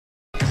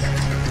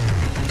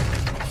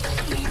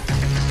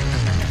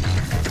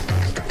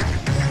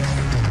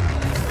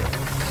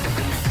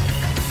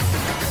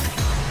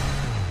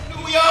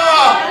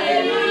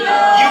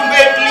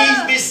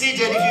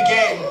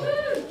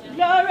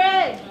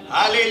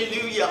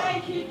Hallelujah.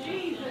 Thank you,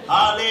 Jesus.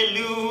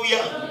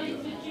 Hallelujah.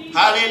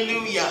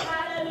 Hallelujah.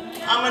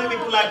 How many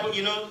people like,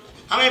 you know,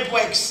 how many people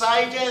are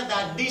excited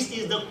that this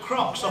is the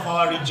crux of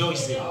our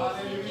rejoicing?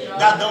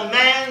 That the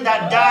man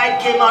that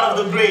died came out of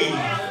the grave.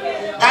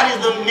 That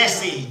is the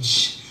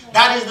message.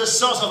 That is the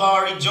source of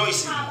our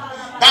rejoicing.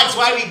 That's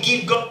why we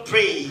give God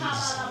praise.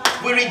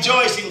 We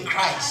rejoice in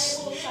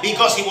Christ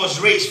because he was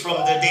raised from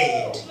the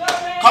dead.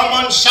 Come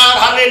on, shout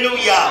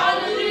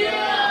hallelujah.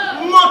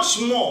 Much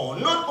more,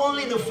 not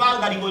only the fact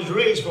that he was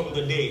raised from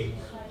the dead,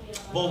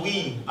 but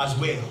we as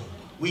well.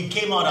 We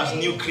came out as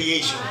new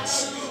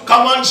creations.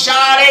 Come on,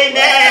 shout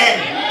amen.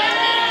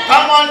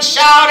 Come on,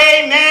 shout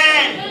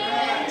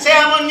amen. Say,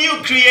 I'm a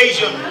new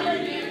creation.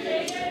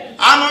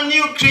 I'm a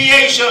new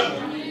creation.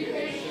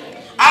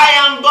 I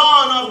am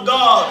born of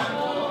God.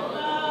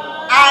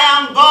 I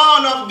am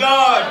born of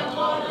God.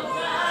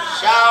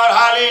 Shout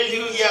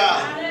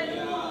hallelujah.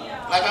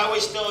 Like I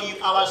always tell you,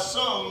 our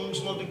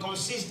songs must be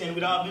consistent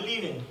with our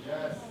believing.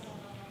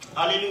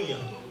 Hallelujah.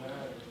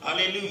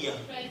 Hallelujah.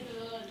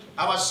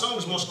 Our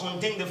songs must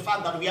contain the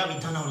fact that we have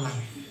eternal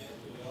life.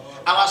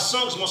 Our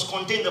songs must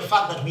contain the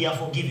fact that we are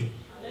forgiven.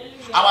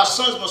 Our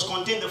songs must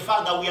contain the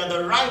fact that we are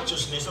the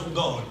righteousness of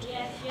God.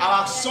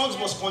 Our songs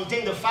must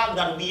contain the fact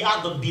that we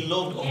are the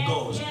beloved of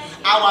God.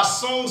 Our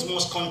songs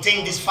must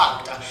contain this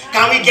fact.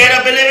 Can we get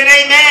a believing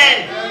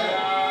amen?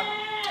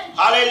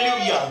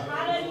 Hallelujah.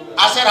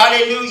 I said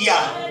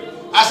hallelujah.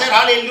 I said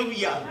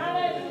hallelujah.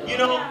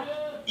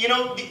 You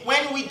know,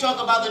 when we talk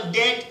about the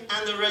death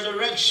and the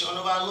resurrection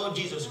of our Lord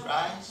Jesus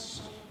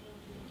Christ,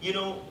 you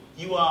know,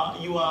 this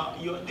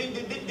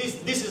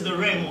is the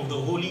realm of the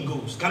Holy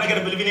Ghost. Can I get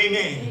a believing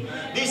amen?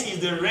 This is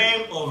the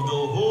realm of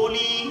the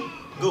Holy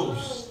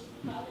Ghost.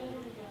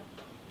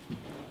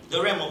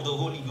 The realm of the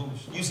Holy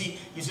Ghost. You see,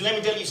 let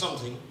me tell you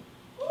something.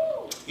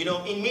 You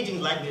know, in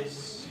meetings like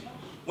this,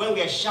 when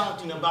we are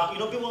shouting about, you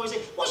know, people always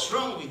say, what's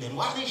wrong with them?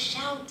 Why are they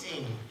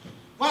shouting?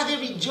 Why are they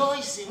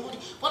rejoicing?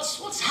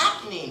 What's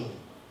happening?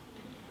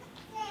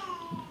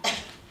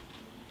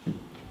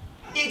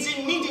 It's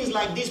in meetings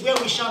like this where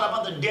we shout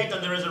about the death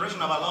and the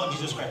resurrection of our Lord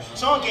Jesus Christ.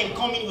 Someone can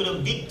come in with a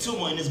big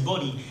tumor in his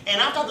body,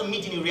 and after the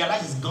meeting, you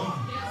realize it's gone.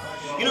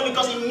 You know,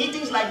 because in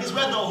meetings like this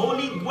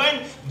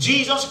when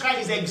Jesus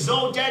Christ is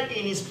exalted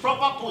in his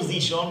proper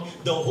position,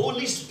 the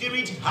Holy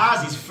Spirit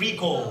has his free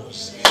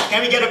course.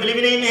 Can we get a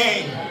believing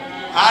amen?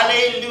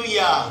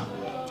 Hallelujah.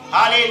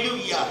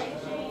 Hallelujah.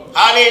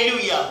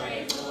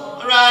 Hallelujah.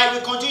 All right,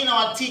 we continue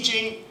our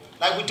teaching.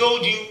 Like we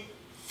told you,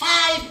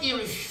 5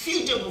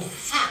 irrefutable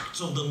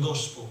facts of the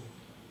gospel.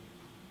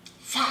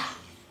 5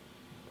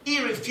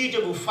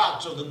 irrefutable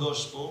facts of the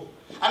gospel.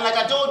 And like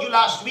I told you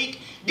last week,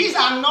 these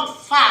are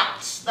not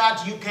facts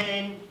that you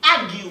can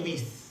argue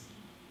with.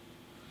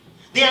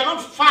 They are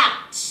not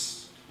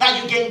facts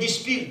that you can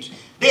dispute.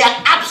 They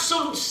are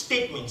absolute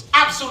statements,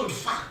 absolute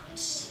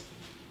facts.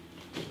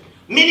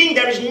 Meaning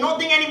there is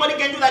nothing anybody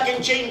can do that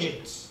can change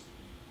it.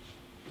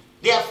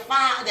 They are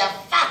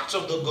facts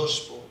of the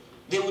gospel.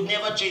 They would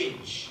never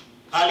change.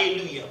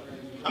 Hallelujah.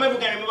 How many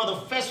people can remember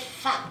the first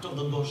fact of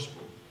the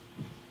gospel?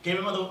 Can you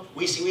remember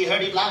we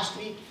heard it last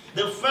week?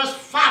 The first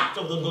fact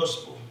of the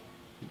gospel.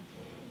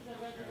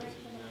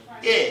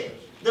 Yeah.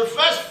 The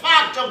first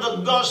fact of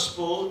the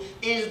gospel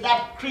is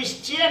that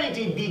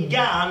Christianity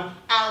began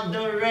at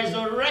the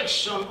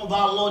resurrection of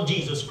our Lord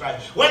Jesus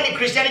Christ. When did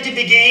Christianity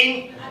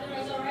begin? At the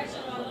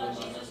resurrection of our Lord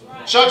Jesus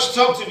Christ. Church,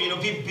 talk to me. You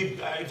know,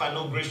 people, if I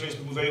know grace race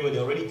people very well,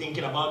 they're already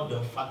thinking about the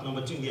fact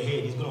number 2 in their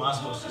head. He's going to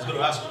ask us. He's going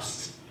to ask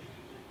us.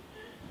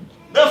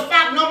 The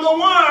fact number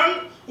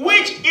 1,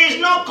 which is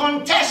not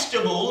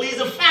contestable, is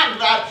the fact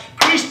that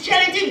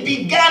Christianity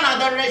began at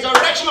the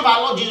resurrection of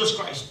our Lord Jesus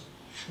Christ.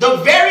 The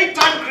very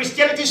time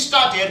Christianity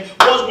started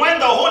was when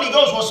the Holy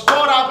Ghost was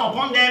poured out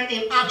upon them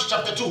in Acts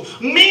chapter 2.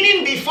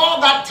 Meaning before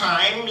that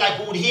time, like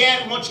we would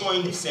hear much more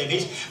in this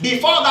service,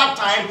 before that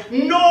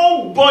time,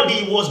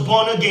 nobody was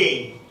born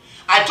again.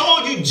 I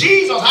told you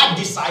Jesus had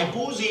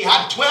disciples. He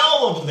had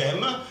 12 of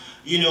them,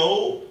 you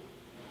know,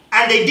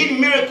 and they did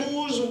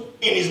miracles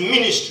in his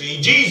ministry.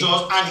 Jesus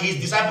and his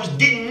disciples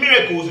did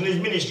miracles in his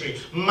ministry.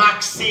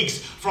 Mark 6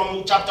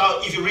 from chapter,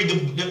 if you read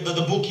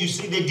the book, you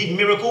see they did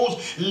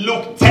miracles.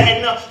 Luke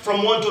 10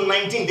 from 1 to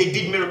 19, they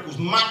did miracles.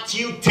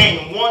 Matthew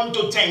 10, 1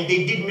 to 10,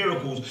 they did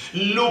miracles.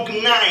 Luke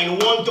 9,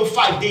 1 to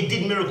 5, they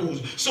did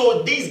miracles.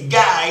 So these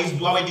guys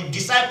were the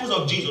disciples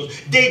of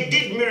Jesus. They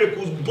did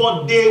miracles,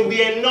 but they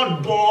were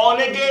not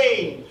born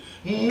again.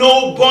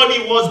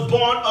 Nobody was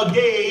born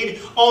again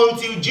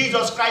until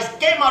Jesus Christ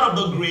came out of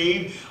the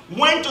grave,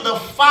 went to the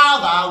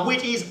Father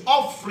with his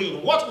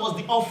offering. What was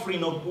the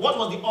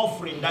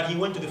offering that he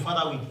went to the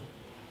Father with?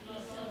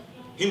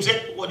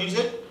 Himself. What did he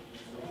say?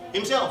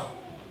 Himself.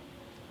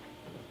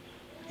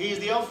 He is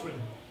the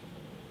offering.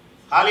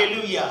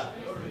 Hallelujah.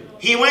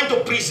 He went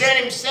to present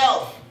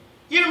himself.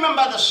 You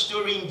remember the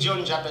story in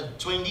John chapter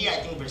 20, I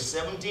think verse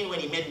 17,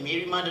 when he met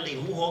Mary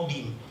Magdalene, who hugged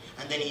him.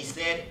 And then he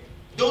said,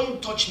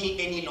 don't touch me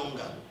any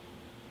longer.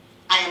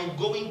 I am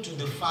going to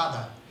the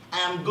Father. I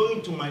am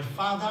going to my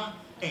Father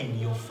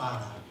and your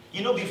Father.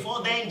 You know,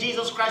 before then,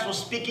 Jesus Christ was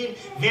speaking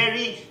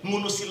very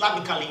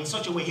monosyllabically in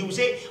such a way. He would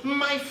say,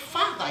 my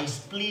Father is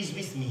pleased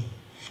with me.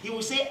 He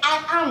would say,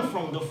 I am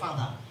from the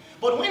Father.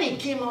 But when he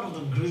came out of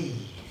the grave,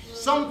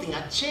 something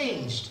had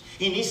changed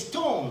in his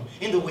tone,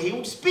 in the way he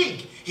would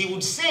speak. He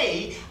would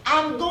say,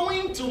 I'm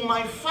going to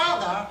my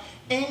Father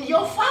and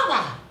your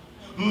Father,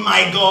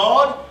 my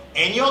God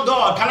and your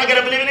God. Can I get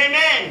a believing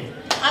amen?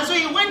 And so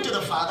he went to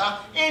the Father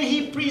and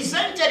he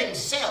presented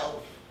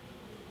himself,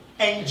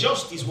 and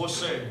justice was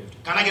served.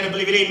 Can I get a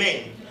believing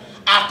amen?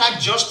 After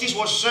justice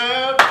was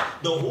served,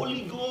 the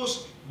Holy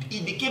Ghost,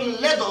 it became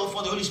legal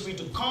for the Holy Spirit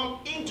to come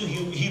into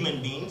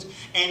human beings.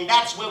 And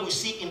that's where we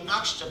see in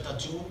Acts chapter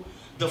 2,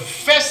 the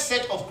first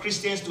set of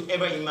Christians to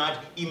ever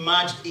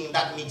emerged in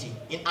that meeting.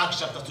 In Acts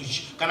chapter 2.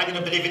 Can I get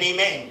a believing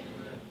amen?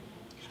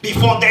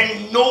 Before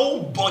then,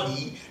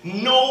 nobody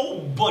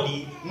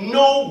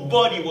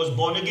was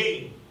born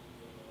again.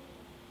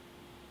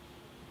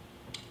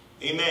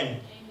 Amen.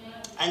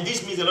 And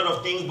this means a lot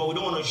of things, but we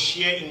don't want to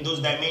share in those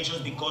dimensions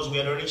because we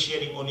had already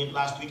shared on it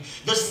last week.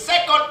 The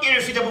second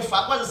irrefutable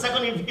fact, what's the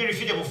second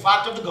irrefutable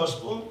fact of the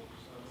gospel?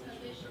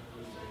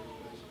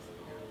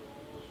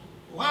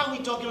 Why are we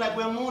talking like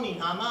we're mourning?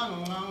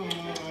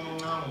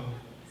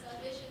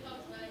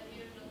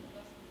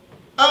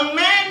 A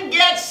man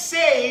gets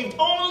saved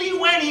only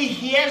when he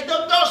hears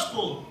the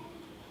gospel.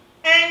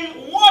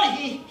 And what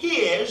he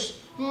hears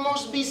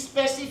must be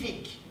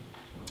specific.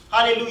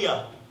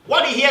 Hallelujah.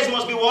 What he hears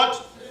must be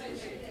what?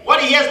 What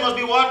he hears must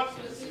be what?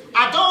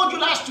 I told you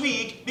last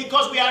week,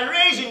 because we are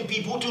raising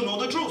people to know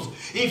the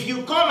truth. If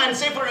you come and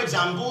say, for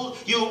example,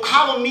 you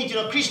have a meeting,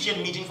 a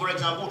Christian meeting, for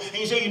example, and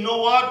you say, you know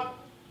what?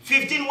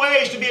 15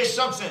 ways to be a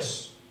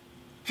success.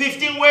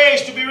 15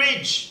 ways to be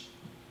rich.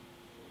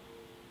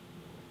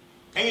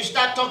 And you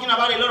start talking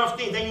about a lot of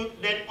things. Then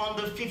on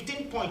the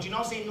 15th point, you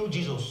now say, no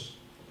Jesus.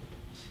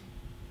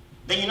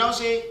 Then you now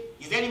say,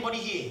 is there anybody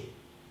here?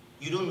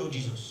 You don't know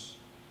Jesus.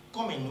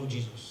 Come and know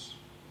Jesus.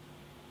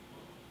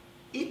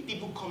 If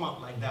people come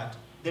out like that,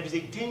 there is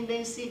a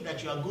tendency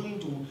that you are going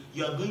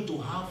to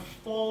have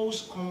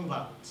false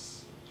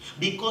converts.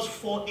 Because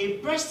for a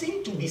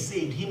person to be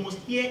saved, he must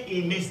hear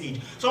a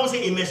message. Someone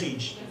say a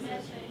message.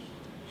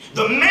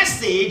 The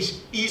message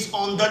is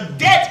on the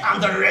death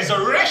and the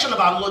resurrection of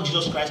our Lord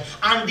Jesus Christ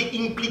and the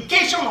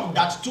implication of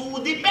that to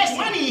the person.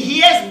 When he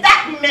hears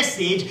that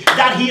message,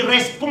 that he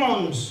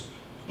responds.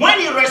 When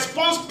he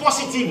responds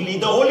positively,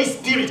 the Holy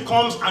Spirit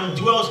comes and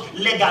dwells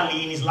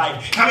legally in his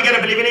life. Can we get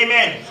a believing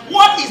amen?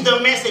 What is the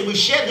message? We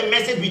share the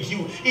message with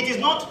you. It is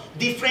not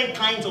different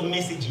kinds of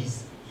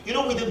messages. You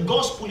know, with the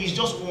gospel, it's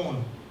just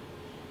one.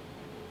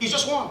 It's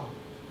just one.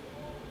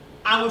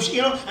 And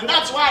and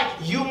that's why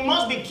you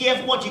must be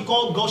careful what you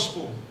call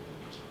gospel.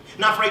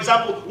 Now, for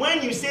example,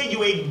 when you say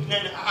you're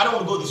I don't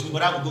want to go this way,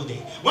 but I will go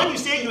there. When you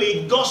say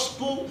you're a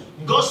gospel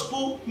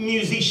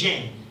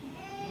musician,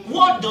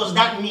 what does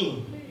that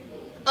mean?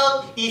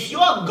 If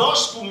you're a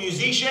gospel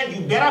musician,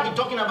 you better be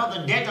talking about the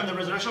death and the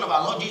resurrection of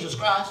our Lord Jesus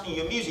Christ in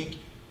your music.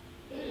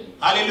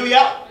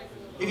 Hallelujah.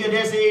 If you're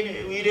there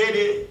saying, we did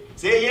it,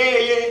 say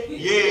yeah.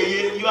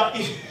 You are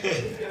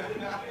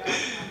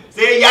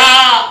say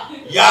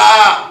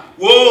yeah,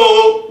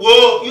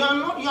 whoa. You are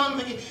not.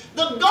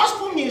 The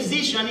gospel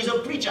musician is a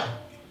preacher.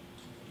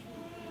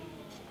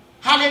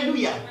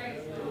 Hallelujah.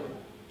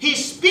 He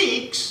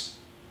speaks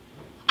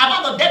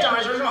about the death and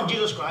resurrection of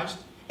Jesus Christ.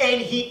 And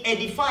he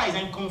edifies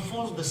and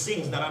comforts the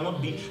saints that are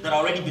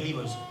already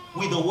believers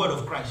with the word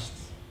of Christ.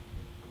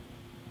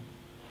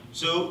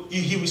 So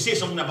he will say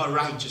something about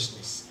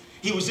righteousness.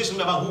 He will say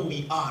something about who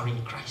we are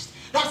in Christ.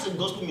 That's a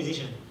gospel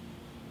musician.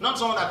 Not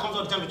someone that comes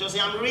all the time to just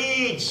say, I'm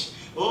rich.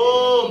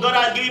 Oh, God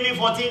has given me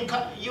 14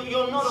 cars.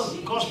 You're not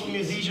a gospel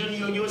musician.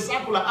 You're a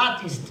secular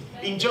artist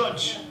in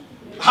church.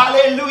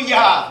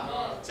 Hallelujah.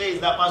 Says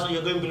that pastor,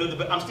 you're going below the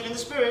bed. I'm still in the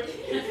spirit.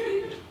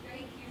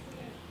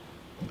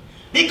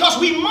 Because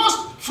we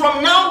must,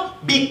 from now,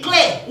 be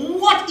clear.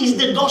 What is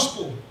the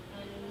gospel?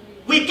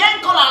 We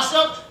can't call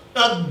ourselves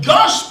a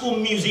gospel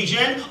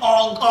musician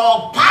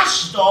or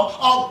pastor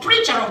or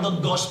preacher of the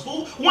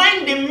gospel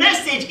when the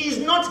message is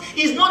not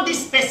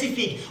this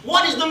specific.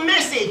 What is the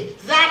message?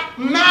 That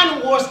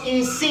man was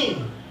in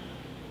sin.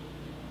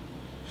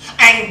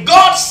 And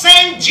God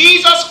sent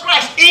Jesus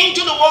Christ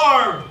into the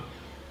world.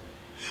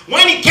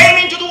 When he came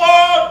into the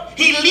world,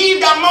 he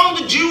lived among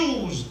the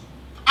Jews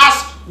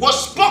as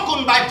was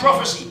spoken by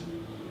prophecy.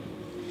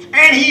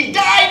 And he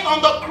died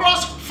on the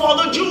cross for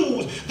the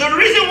Jews. The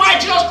reason why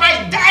Jesus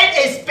Christ died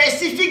a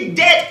specific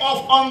death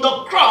on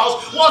the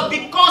cross was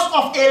because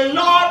of a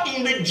law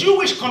in the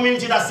Jewish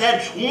community that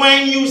said,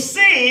 when you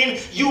sin,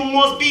 you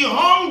must be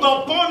hung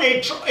upon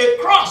a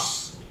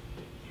cross.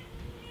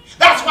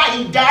 That's why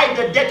he died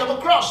the death of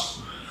a cross.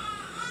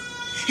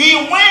 He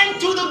went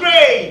to the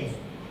grave.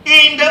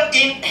 In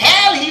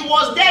hell, he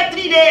was there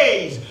 3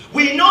 days.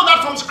 We know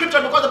that from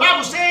scripture because the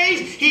Bible says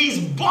his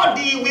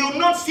body will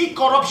not see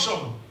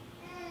corruption.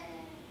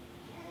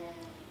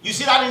 You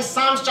see that in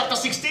Psalms chapter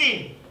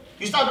 16.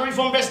 You start to read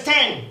from verse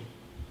 10.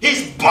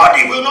 His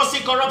body will not see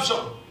corruption.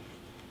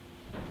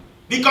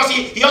 Because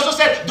he also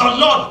said the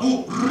Lord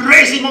will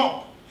raise him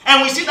up.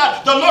 And we see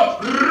that the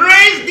Lord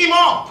raised him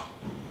up.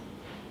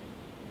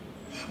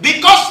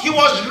 Because he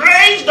was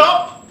raised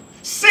up,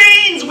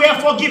 sins were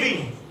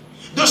forgiven.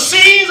 The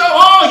sins of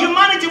all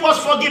humanity was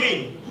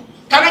forgiven.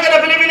 Can I get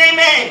a believing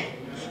amen?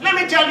 Let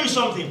me tell you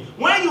something.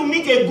 When you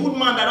meet a good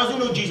man that doesn't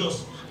know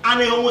Jesus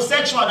and a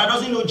homosexual that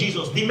doesn't know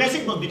Jesus, the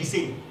message must be the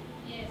same.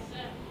 Yes,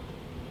 sir.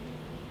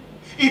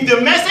 If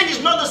the message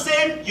is not the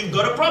same, you've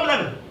got a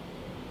problem.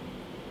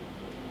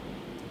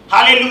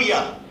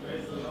 Hallelujah.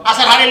 I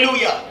said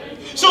hallelujah.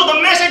 So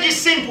the message is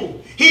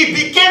simple. He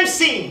became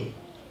sin.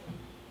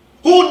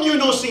 Who knew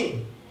no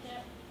sin?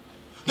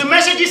 The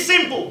message is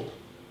simple.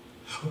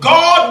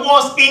 God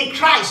was in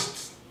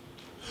Christ,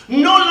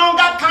 no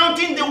longer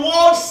counting the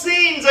world's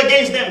sins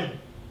against them,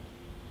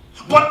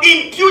 but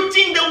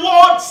imputing the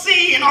world's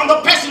sin on the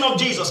person of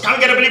Jesus. Can we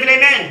get a believing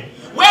amen?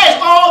 Where is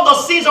all the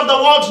sins of the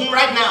world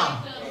right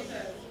now?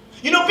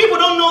 You know, people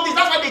don't know this.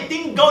 That's why they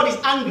think God is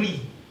angry.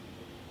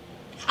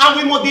 And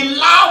we must be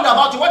loud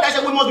about it. What I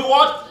said, we must be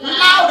what?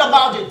 Loud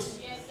about it.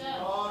 Yes, sir.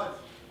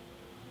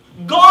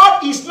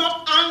 God is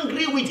not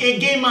angry with a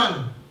gay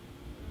man.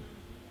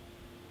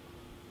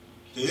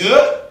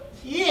 Yeah?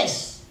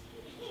 Yes.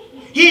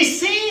 His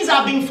sins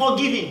have been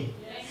forgiven.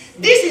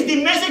 This is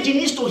the message he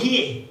needs to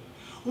hear.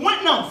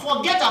 Now,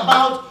 forget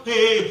about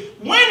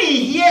when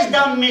he hears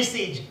that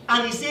message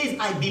and he says,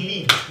 I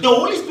believe. The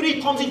Holy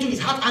Spirit comes into his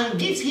heart and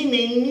gives him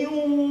a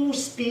new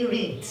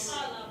spirit.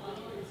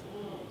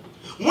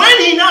 When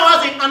he now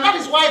has it, and that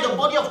is why the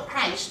body of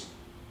Christ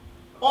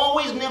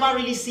always never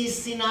really sees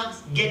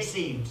sinners get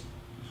saved.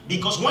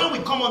 Because when we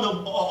come on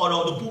the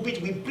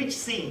pulpit, we preach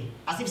sin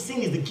as if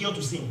sin is the cure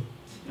to sin.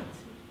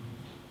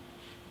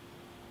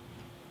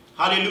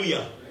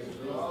 Hallelujah.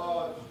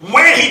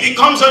 When he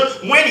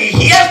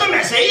hears the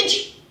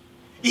message,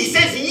 he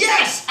says,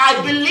 yes,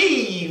 I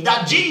believe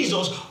that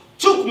Jesus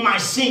took my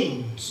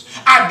sins.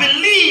 I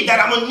believe that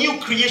I'm a new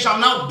creation.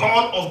 I'm now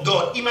born of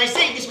God. He might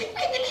say it this way,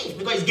 I believe,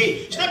 because he's gay.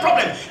 It's no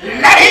problem.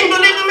 Let him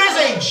believe the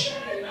message.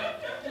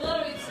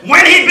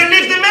 When he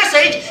believes the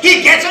message,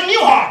 he gets a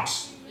new heart,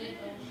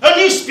 a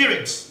new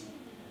spirit.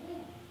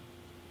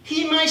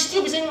 He might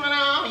still be saying,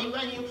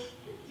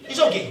 it's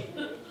okay.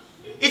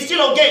 It's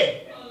still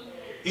okay.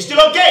 It's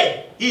still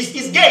okay. He's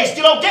gay. It's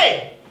still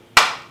okay.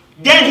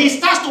 Then he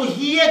starts to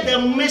hear the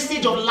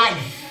message of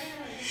life.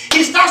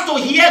 He starts to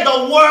hear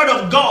the word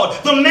of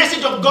God, the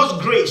message of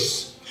God's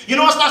grace. You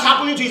know what starts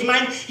happening to his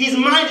mind? His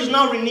mind is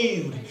now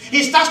renewed.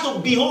 He starts to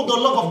behold the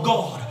love of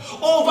God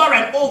over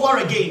and over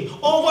again.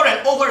 Over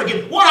and over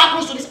again. What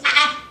happens to this?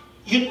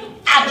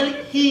 I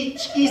believe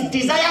his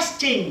desires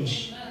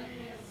change.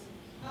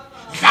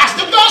 That's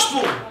the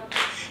gospel.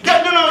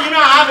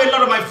 I have a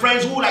lot of my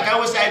friends who, like I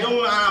always say, I'm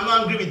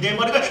not angry with them.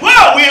 But they go,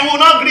 well, we will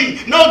not agree.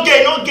 No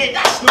gay, no gay.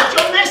 That's not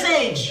your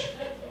message.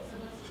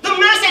 The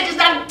message is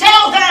that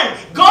tell them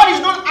God is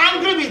not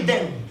angry with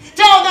them.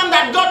 Tell them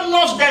that God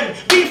loves them.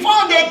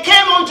 Before they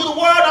came onto the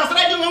world and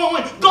started doing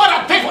what God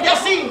had paid for their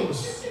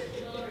sins.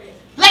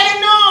 Let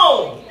them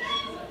know.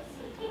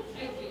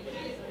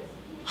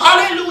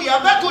 Hallelujah.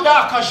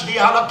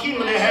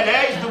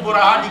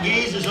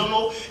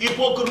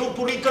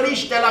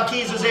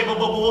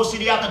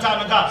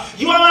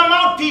 You are my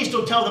mouthpiece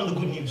to tell them the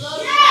good news.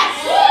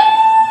 Yes.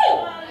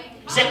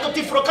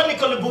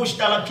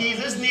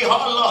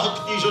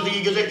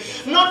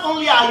 Not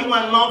only are you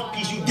my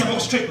mouthpiece, you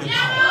demonstrate my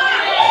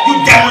power.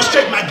 You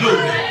demonstrate my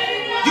glory.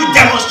 You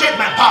demonstrate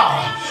my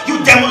power.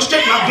 You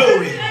demonstrate my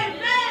glory.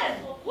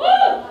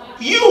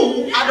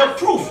 You are the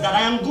proof that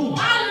I am good.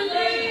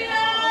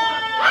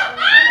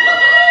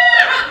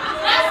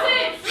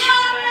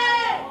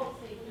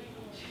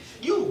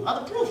 You are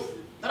the proof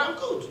that I'm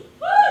good.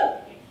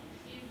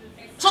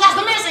 So that's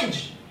the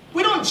message.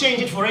 We don't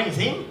change it for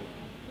anything.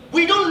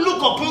 We don't look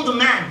upon the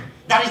man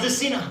that is the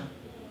sinner.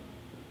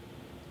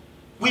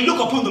 We look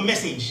upon the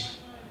message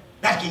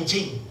that can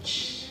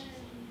change.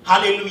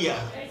 Hallelujah.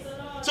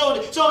 So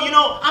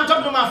I'm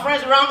talking to my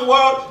friends around the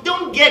world.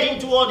 Don't get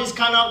into all these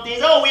kind of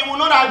things. Oh, we will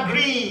not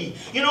agree.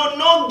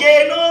 No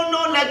gay, no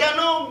legal,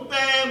 no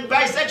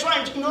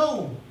bisexual.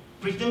 No.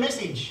 Preach the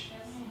message.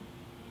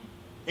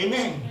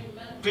 Amen.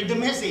 Preach the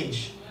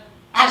message.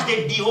 As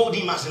they behold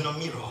him as in a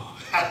mirror.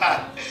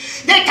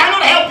 They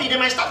cannot help it. They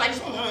might start like this.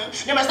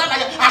 They might start like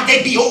that. As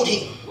they behold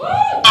him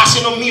as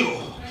in a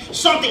mirror.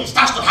 Something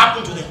starts to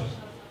happen to them.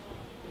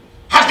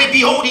 As they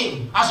behold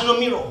him as in a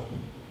mirror.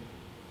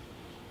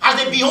 As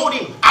they behold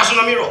him as in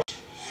a mirror.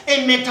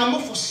 A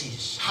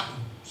metamorphosis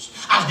happens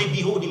as they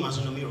behold him as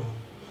in a mirror.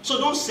 So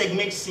don't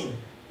segment sin.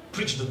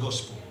 Preach the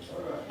gospel.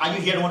 Are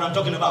you hearing what I'm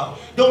talking about?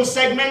 Don't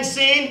segment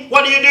sin.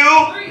 What do?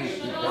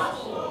 Preach the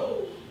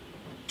gospel.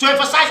 To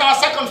emphasize our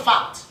second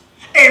fact.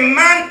 A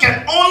man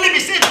can only be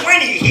saved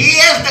when he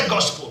hears the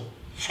gospel.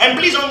 And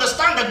please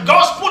understand, the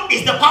gospel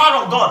is the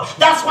power of God.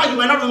 That's why you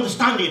may not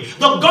understand it.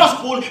 The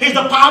gospel is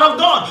the power of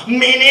God.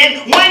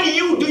 Meaning, when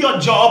you do your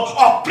job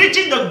of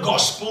preaching the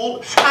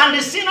gospel, and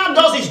the sinner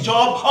does his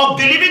job of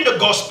believing the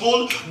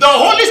gospel, the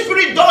Holy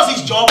Spirit does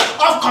his job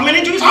of coming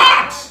into his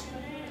heart.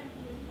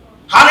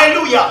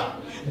 Hallelujah.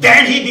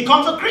 Then he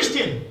becomes a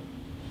Christian.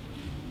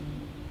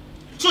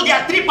 So there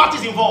are three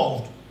parties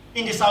involved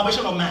in the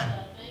salvation of man.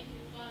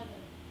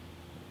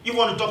 You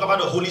want to talk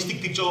about a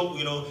holistic picture,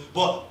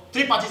 but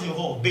three parties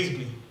involved,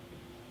 basically.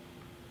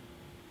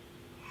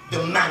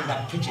 The man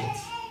that preaches,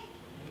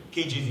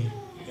 KJV.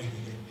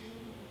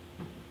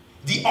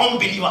 The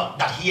unbeliever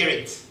that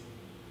heareth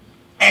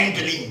and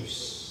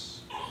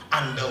believes.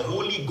 And the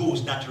Holy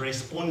Ghost that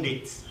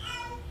respondeth.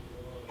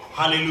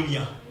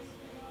 Hallelujah.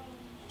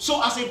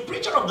 So as a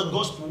preacher of the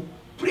gospel,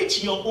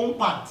 preach your own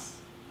part.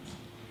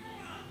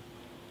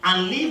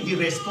 And leave the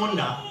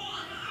responder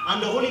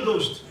and the Holy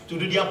Ghost to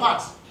do their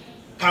part.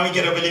 Can we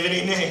get a believing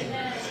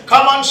amen?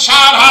 Come on, shout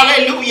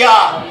hallelujah.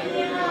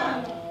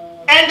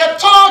 Hallelujah. And the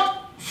third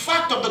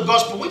fact of the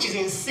gospel, which is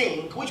in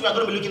sync, which we are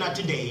going to be looking at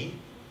today,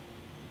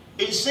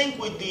 in sync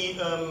with the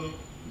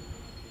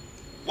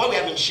what we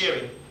have been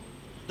sharing.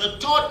 The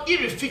third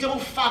irrefutable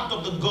fact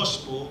of the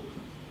gospel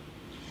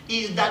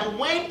is that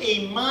when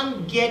a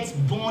man gets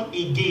born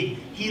again,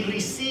 he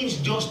receives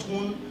just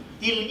one.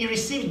 He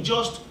receives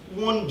just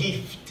one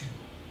gift.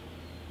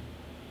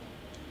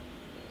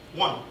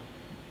 One.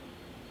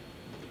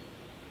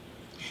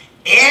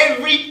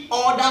 Every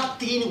other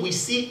thing we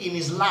see in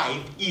his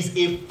life is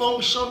a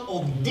function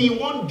of the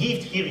one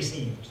gift he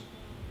received.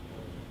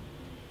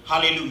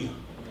 Hallelujah.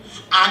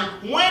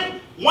 And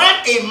when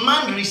a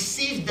man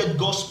receives the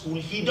gospel,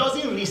 he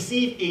doesn't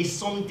receive a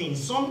something.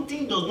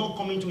 Something does not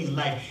come into his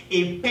life.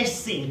 A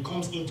person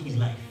comes into his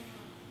life.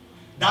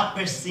 That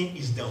person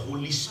is the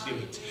Holy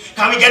Spirit.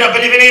 Can we get a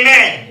believing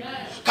amen?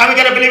 Amen. Can we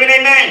get a believing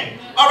amen?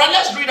 All right,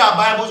 let's read our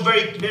Bibles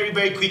very, very,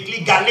 very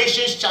quickly.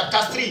 Galatians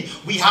chapter 3.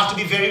 We have to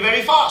be very,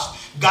 very fast.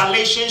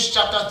 Galatians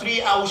chapter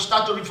 3, I will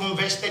start to read from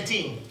verse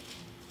 13.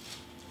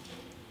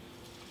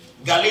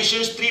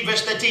 Galatians 3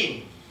 verse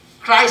 13.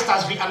 Christ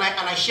has, and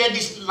I shared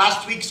this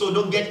last week, so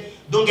don't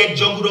get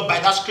juggled up by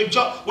that scripture.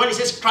 When it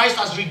says Christ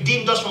has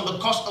redeemed us from the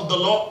curse of the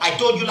law, I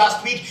told you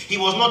last week, he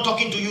was not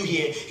talking to you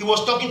here. He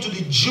was talking to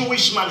the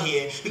Jewish man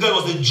here, because it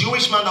was the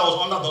Jewish man that was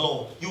under the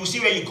law. You will see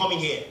where you come in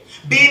here.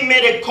 Being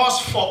made a curse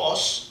for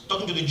us,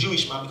 talking to the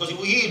Jewish man, because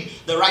if we heed,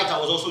 the writer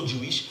was also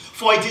Jewish.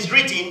 For it is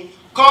written,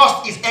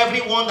 cursed is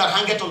everyone that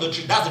hangeth on the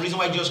tree. That's the reason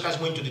why Jesus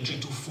Christ went to the tree,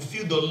 to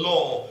fulfill the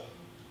law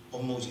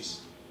of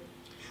Moses.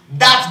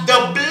 That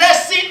the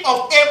blessing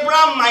of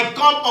Abraham might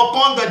come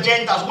upon the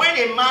Gentiles. When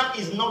a man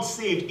is not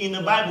saved, in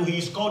the Bible, he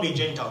is called a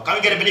Gentile. Can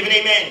we get a believing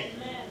amen?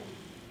 Amen.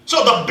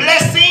 So the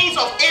blessings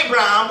of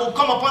Abraham will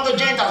come upon the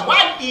Gentiles.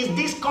 Why is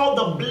this called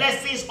the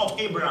blessings of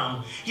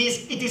Abraham?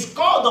 It is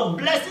called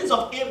the blessings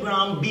of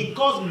Abraham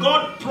because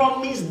God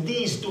promised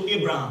this to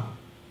Abraham.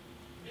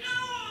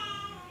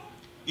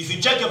 If you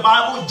check your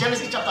Bible,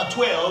 Genesis chapter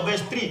 12,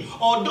 verse 3.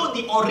 Although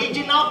the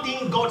original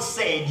thing God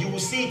said, you will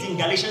see it in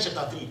Galatians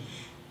chapter 3.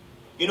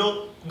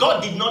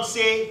 God did not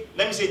say,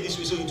 let me say it this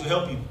way so it will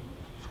help you.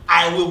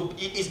 I will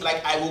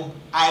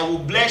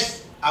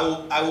bless you,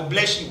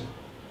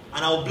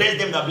 and I will bless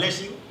them that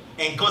bless you,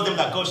 and curse them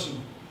that curse you.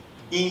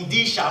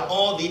 Indeed shall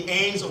all the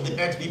ends of the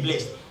earth be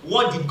blessed.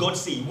 What did God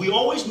say? We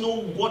always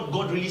know what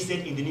God really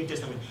said in the New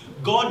Testament.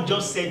 God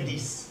just said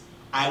this,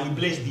 I will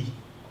bless thee,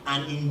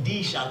 and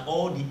indeed shall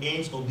all the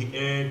ends of the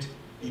earth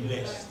be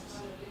blessed.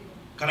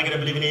 Can I get a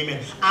believing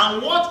amen?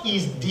 And what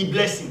is the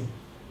blessing?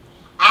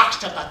 Acts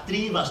chapter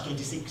 3 verse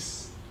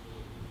 26.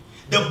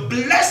 The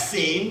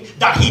blessing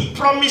that he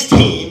promised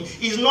him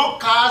is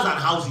not cars and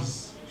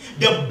houses.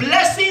 The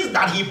blessings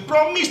that he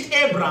promised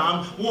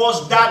Abraham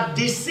was that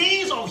the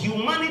sins of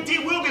humanity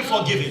will be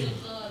forgiven.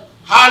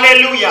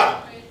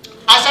 Hallelujah.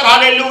 I said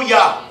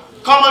hallelujah.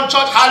 Come on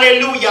church,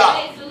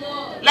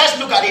 hallelujah. Let's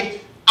look at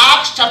it.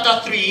 Acts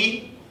chapter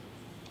 3.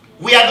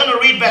 We are going to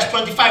read verse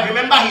 25.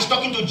 Remember, he's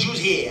talking to Jews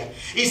here.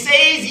 He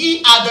says,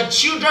 ye are the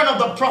children of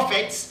the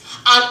prophets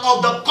and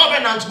of the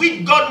covenant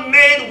which God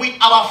made with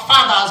our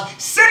fathers,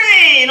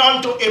 saying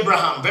unto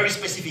Abraham, very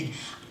specific,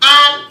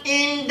 and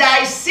in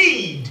thy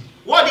seed.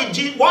 What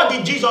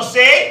did Jesus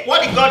say?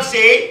 What did God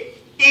say?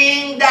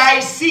 In thy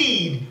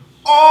seed,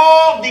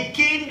 all the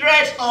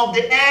kindreds of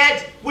the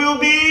earth will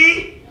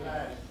be.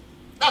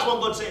 That's what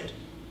God said.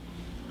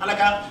 And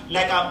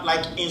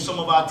like in some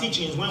of our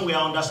teachings, when we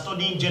are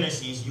understanding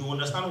Genesis, you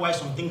understand why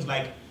some things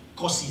like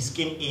curses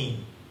came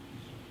in.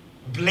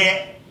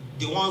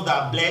 The ones that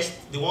are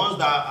blessed, the ones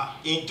that are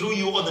through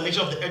you, all the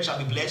nature of the earth shall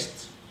be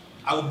blessed.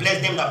 I will bless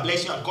them that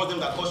bless you and curse them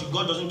that curse you.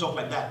 God doesn't talk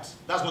like that.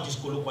 That's not his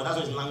colloquial. That's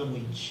not his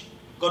language.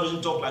 God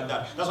doesn't talk like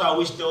that. That's why I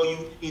always tell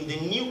you, in the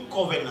new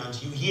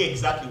covenant, you hear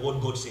exactly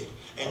what God said.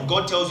 And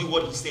God tells you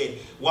what he said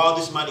while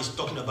this man is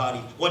talking about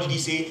it. What did he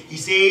say? He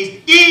says,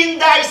 in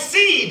thy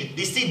seed,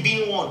 the seed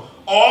being one,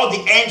 all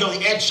the ends of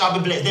the earth shall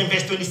be blessed. Then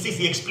verse 26,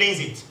 he explains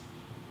it.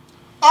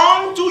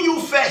 Unto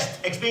you first,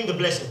 explain the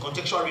blessing,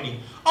 contextual reading.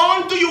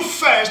 Unto you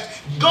first,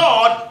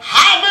 God,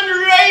 having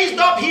raised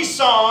up his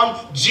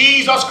son,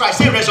 Jesus Christ,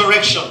 say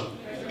resurrection.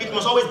 It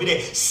must always be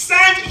there.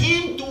 Sent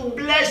him to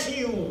bless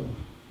you.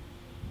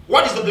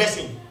 What is the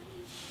blessing?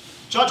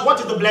 Church, what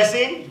is the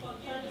blessing?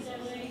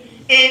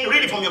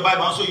 Read it from your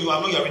Bible, so you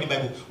know you are reading the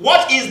Bible.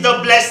 What is the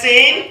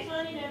blessing?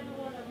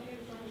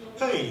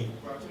 Hey.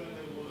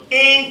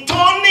 In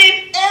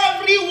turning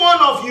every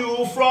one of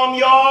you from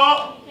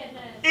your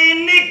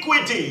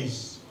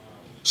iniquities.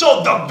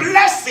 So the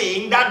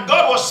blessing that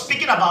God was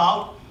speaking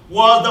about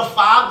was the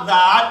fact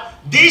that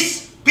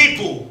these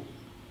people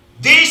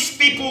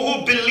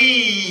who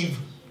believe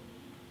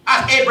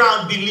as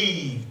Abraham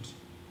believed,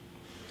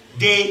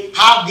 they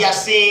have their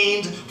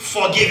sins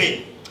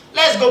forgiven.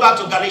 Let's go back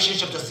to Galatians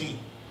chapter 3.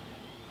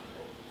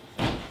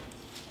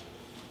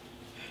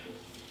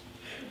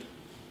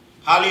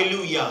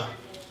 Hallelujah.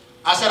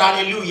 I said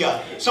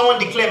hallelujah. Someone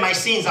declare my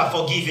sins are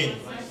forgiven.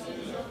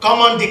 Come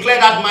on, declare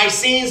that my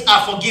sins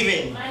are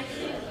forgiven.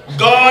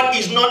 God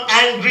is not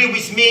angry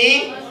with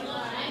me.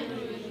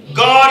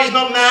 God is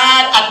not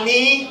mad at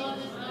me.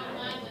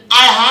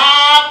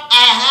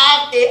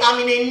 I'm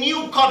in a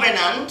new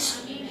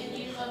covenant.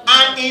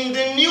 And in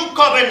the new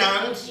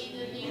covenant,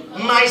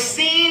 my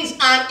sins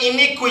and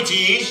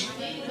iniquities,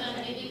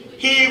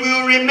 He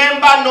will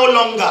remember no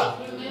longer.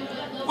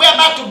 We're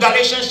back to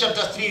Galatians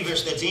chapter 3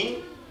 verse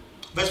 13.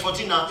 Verse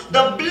 14 now.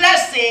 The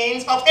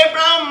blessings of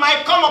Abraham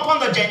might come upon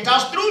the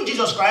Gentiles through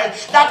Jesus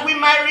Christ, that we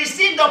might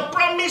receive the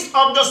promise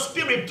of the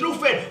Spirit through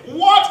faith.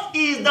 What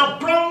is the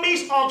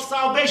promise of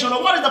salvation?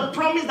 Or what is the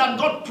promise that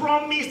God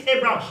promised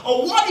Abraham?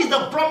 Or what is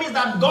the promise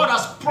that God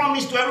has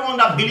promised to everyone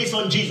that believes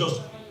on Jesus?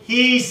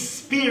 His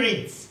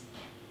Spirit.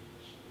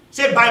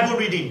 Say Bible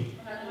reading.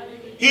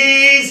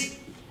 His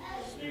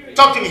Spirit.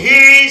 Talk to me.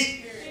 His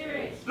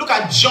Spirit. Look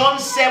at John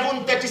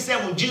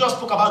 7:37. Jesus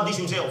spoke about this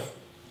himself.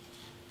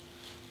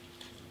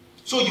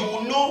 So you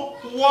will know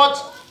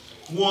what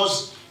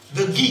was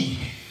the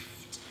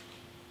gift.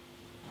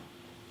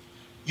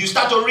 You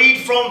start to read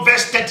from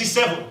verse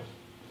 37.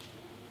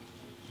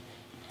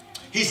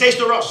 He says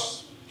to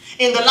us,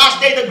 in the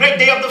last day, the great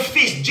day of the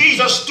feast,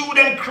 Jesus stood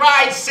and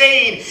cried,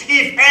 saying,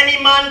 if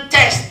any man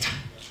thirst,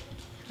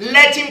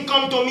 let him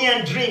come to me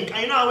and drink.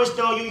 And I always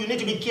tell you, you need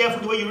to be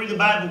careful the way you read the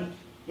Bible.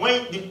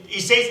 When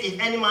it says, if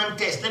any man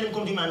thirst, let him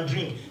come to him and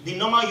drink. The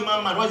normal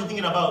human man, what is he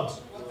thinking about?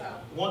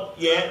 What?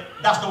 Yeah,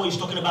 that's not what he's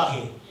talking about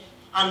here.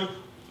 And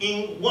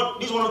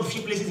this is one of the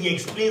few places he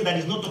explains that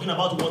he's not talking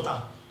about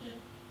water.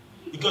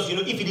 Because,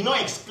 if he did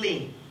not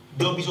explain,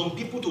 there will be some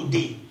people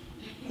today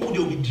who they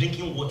will be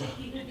drinking water.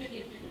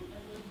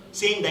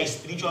 Saying that it's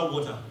spiritual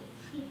water.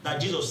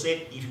 That Jesus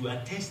said, if you are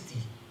thirsty,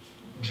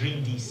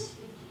 drink this.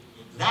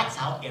 That's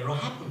how error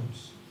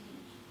happens.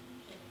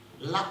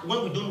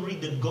 When we don't read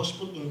the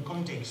gospel in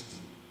context.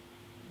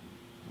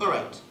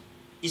 Alright.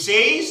 He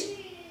says,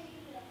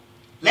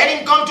 let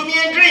him come to me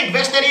and drink.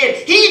 Verse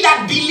 38. He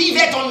that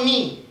believeth on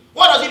me.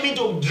 What does it mean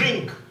to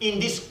drink in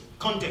this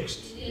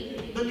context?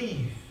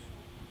 Believe.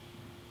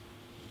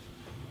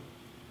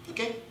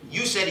 Okay?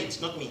 You said it,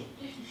 not me.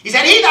 He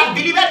said, he that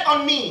believeth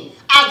on me,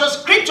 as the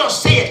scripture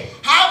said,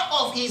 out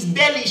of his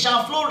belly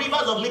shall flow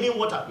rivers of living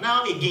water.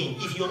 Now again,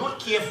 if you're not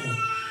careful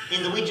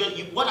in the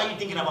way, what are you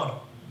thinking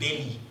about?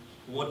 Belly,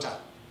 water.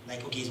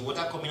 Like, okay, is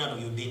water coming out of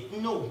your belly?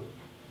 No.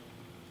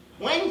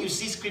 When you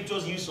see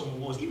scriptures use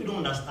some words, if you don't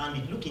understand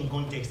it, look in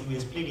context, we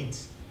explain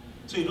it.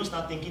 So you don't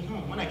start thinking,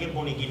 when I get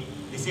born again,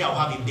 they say I'll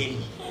have a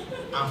belly.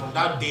 And from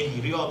that belly,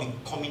 river will be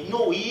coming.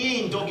 No,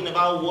 he ain't talking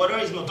about water,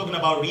 he's not talking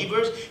about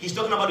rivers, he's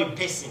talking about a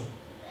person.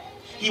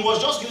 He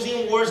was just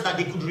using words that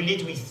they could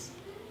relate with.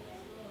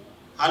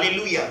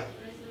 Hallelujah.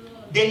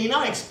 Then he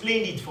now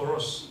explained it for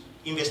us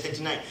in verse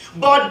 39.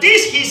 But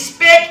this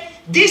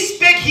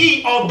spake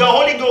he of the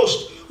Holy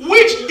Ghost,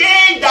 which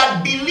they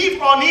that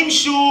believe on him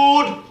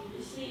should.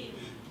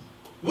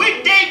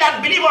 Which they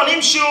that believe on him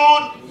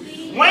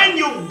should. When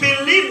you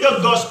believe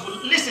the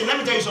gospel, listen, let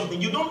me tell you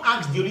something. You don't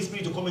ask the Holy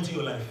Spirit to come into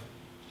your life.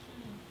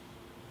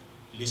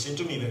 Listen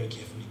to me very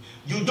carefully.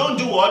 You don't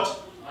do what?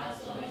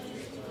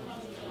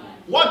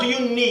 What do you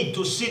need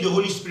to see the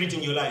Holy Spirit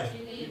in your life?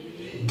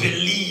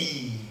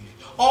 Believe.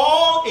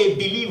 All a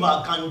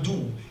believer can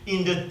do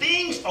in the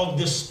things of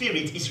the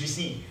Spirit is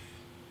receive.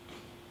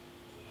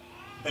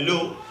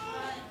 Hello?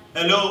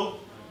 Hello?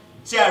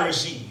 Say I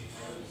receive.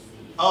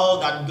 All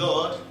that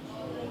God.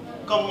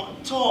 Come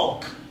on,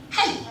 talk.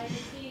 Hey.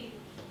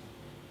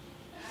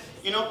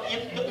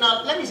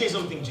 Now let me say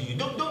something to you.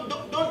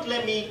 Don't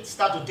let me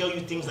start to tell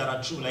you things that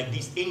are true like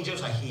this.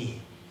 Angels are here.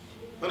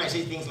 When I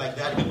say things like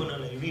that, people are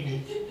like,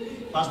 really?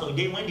 Pastor, when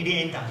did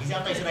they enter? Is it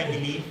after I said I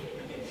believe?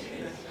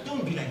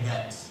 Don't be like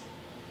that.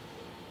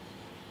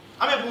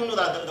 How many people know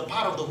that the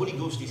power of the Holy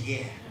Ghost is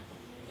here?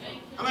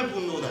 How many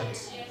people know that?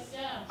 Yes,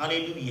 sir.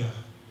 Hallelujah.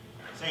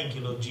 Thank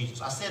you, Lord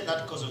Jesus. I said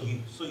that because of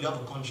you. So you have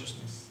a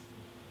consciousness.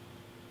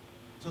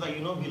 So that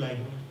you not be like,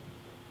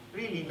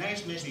 really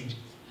nice message.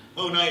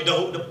 Oh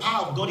no, the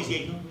power of God is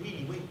here. No,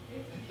 really, wait.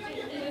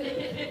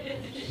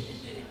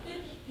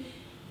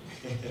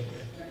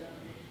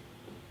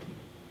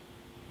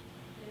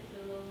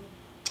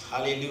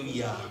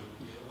 Hallelujah.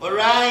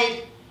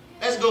 Alright,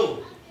 let's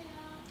go.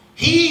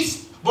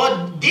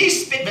 But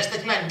this spake, verse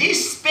 39,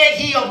 this spake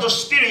he of the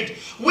Spirit,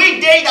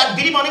 which they that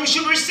believe on him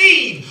should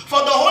receive. For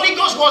the Holy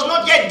Ghost was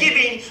not yet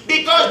given,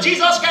 because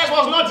Jesus Christ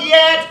was not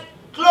yet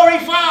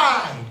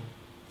glorified.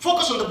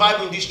 Focus on the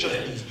Bible in this church,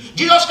 please.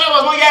 Jesus Christ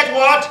was not yet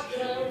what?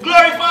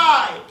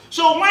 Glorified.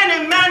 So when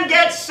a man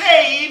gets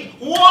saved,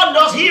 what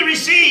does he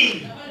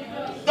receive?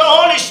 The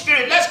Holy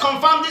Spirit. Let's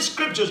confirm these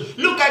scriptures.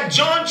 Look at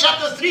John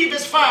chapter 3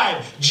 verse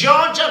 5.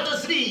 John chapter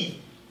 3.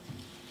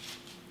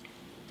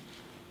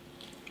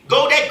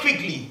 Go there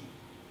quickly.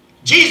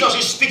 Jesus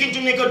is speaking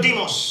to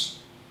Nicodemus.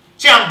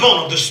 Say, I'm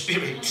born of the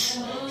Spirit.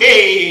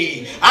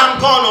 Hey, I'm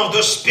born of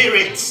the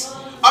Spirit.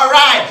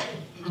 Alright.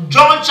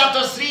 John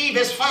chapter 3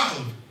 verse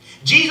 5.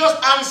 Jesus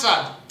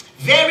answered,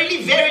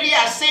 verily, verily,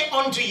 I say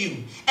unto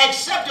you,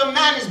 except a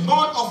man is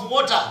born of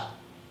water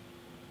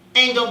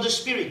and of the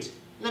Spirit.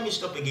 Let me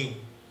stop again.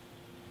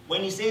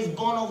 When he says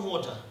born of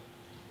water,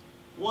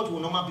 what will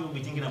normal people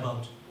be thinking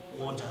about?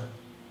 Water.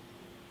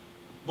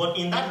 But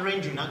in that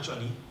rendering,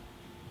 actually,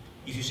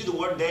 if you see the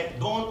word there,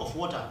 born of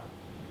water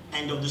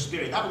and of the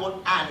Spirit, that word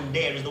and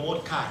there is the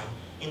word kai.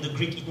 In the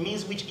Greek, it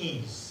means which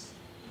is.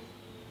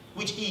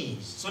 Which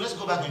is. So let's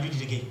go back and read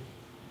it again.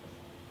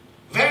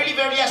 Verily,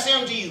 verily, I say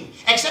unto you,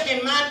 except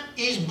a man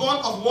is born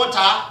of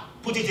water,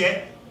 put it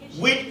here,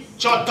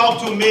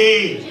 talk to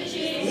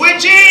me,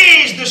 which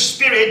is the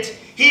Spirit,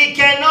 he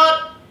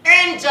cannot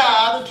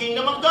enter the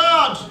kingdom of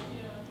God.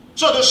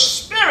 So the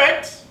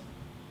Spirit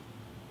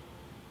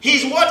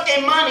is what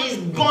a man is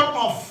born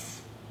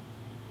of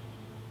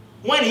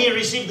when he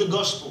received the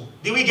gospel.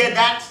 Did we get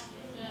that?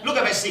 Look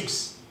at verse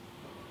 6.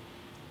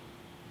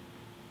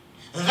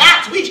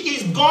 That which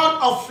is born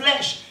of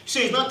flesh. So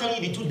he's not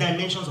telling you the two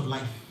dimensions of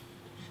life.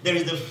 There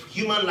is the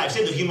human life.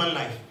 Say the human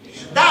life.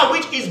 That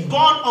which is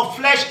born of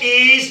flesh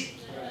is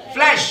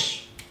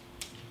flesh.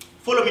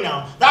 Follow me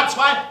now. That's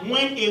why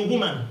when a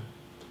woman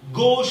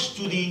goes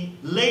to the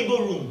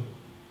labor room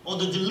or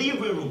the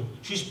delivery room,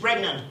 she's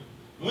pregnant.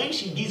 When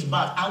she gives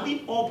birth, are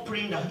we all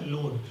praying that,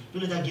 Lord,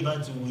 don't let her give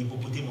birth to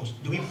hippopotamus?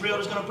 Do we pray all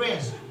those kind of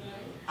prayers?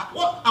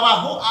 What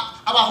our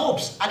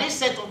hopes, are they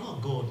set on, oh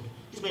God,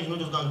 this man is not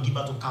just going to give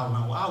birth to cow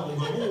now.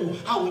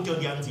 How will we tell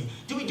the auntie?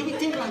 Do we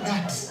think like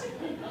that?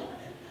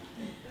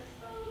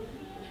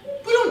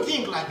 We don't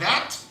think like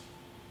that.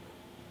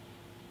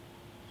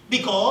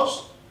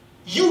 Because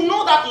you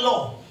know that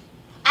law.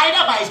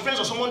 Either by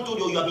experience or someone told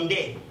you, or you have been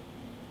there.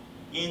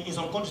 In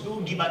some countries,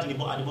 people give birth at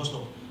the bus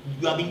stop.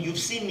 You've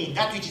seen me.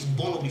 That which is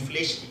born of the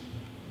flesh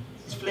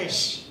is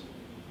flesh.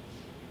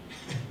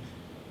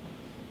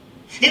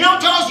 He now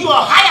tells you a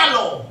higher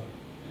law.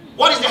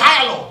 What is the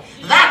higher law?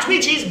 That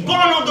which is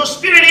born of the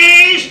Spirit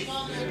is.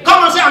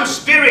 Come on, say, I'm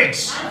Spirit.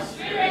 I'm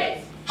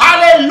Spirit.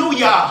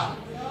 Hallelujah.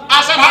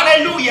 I said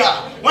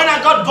hallelujah. When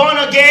I got born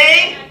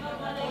again,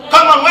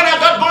 come on, when I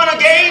got born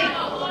again,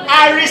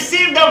 I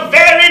received the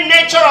very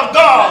nature of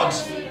God.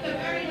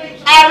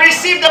 I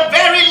received the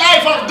very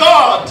life of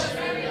God.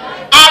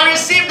 I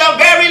received the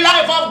very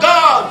life of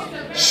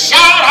God. Shout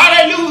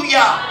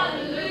hallelujah.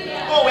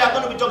 Oh, we are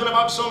going to be talking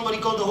about somebody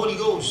called the Holy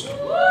Ghost.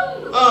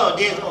 Oh,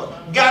 dear Lord.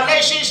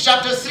 Galatians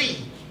chapter 3,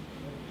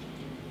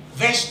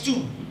 verse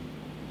 2.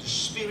 The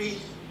Spirit,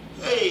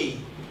 hey,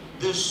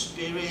 the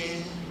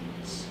Spirit.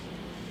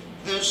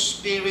 The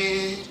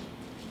Spirit,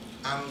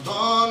 I'm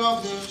born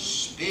of the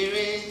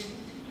Spirit.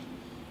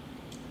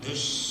 The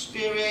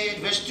Spirit,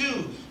 verse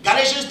 2.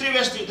 Galatians 3,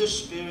 verse 2. The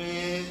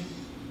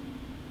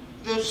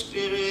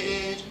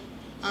Spirit,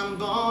 I'm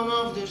born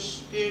of the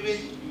Spirit.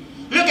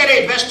 Look at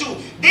it, verse 2.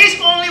 This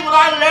only will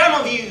I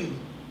learn of you.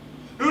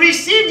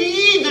 Receive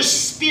ye the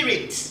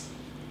Spirit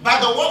by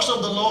the works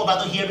of the law, by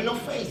the hearing of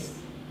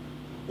faith.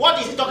 What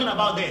is he talking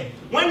about there?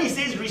 When he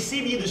says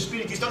receive ye the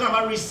Spirit, he's talking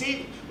about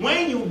receive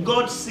when you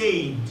got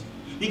saved.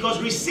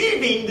 Because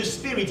receiving the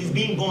Spirit is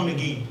being born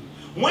again.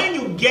 When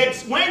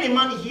a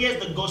man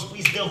hears the gospel,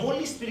 it's the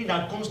Holy Spirit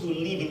that comes to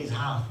live in his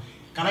heart.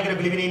 Can I get a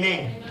believing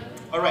amen? Amen.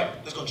 Alright,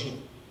 let's continue.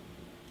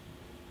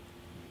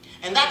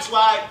 And that's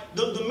why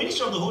the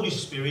ministry of the Holy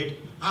Spirit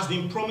has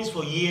been promised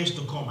for years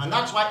to come. And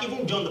that's why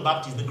even John the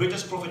Baptist, the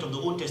greatest prophet of the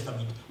Old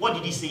Testament, what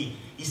did he say?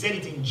 He said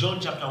it in John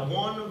chapter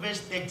 1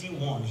 verse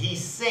 31. He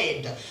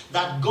said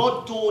that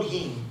God told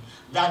him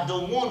that the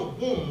one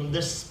whom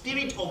the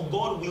Spirit of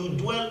God will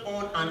dwell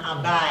on and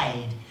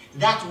abide,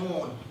 that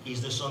one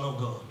is the Son of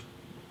God.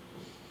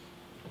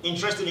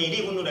 Interestingly, he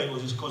didn't even know that it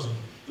was his cousin.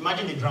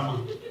 Imagine the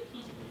drama.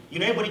 You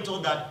know, everybody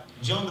thought that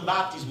John the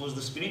Baptist was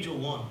the spiritual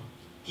one.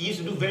 He used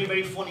to do very,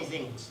 very funny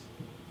things.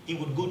 He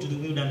would go to the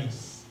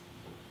wilderness.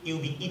 He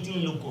would be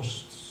eating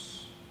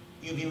locusts.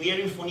 He would be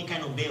wearing funny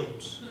kind of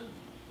belts.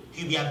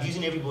 He would be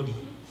abusing everybody.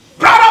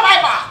 Brother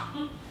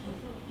Viper!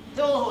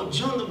 Oh,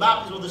 John the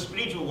Baptist was the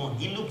spiritual one.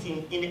 He looked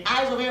in the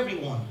eyes of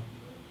everyone.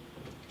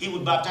 He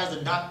would baptize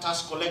the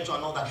tax collector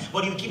and all that.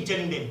 But he would keep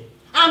telling them,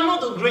 I'm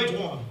not the great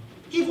one.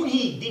 Even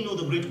he didn't know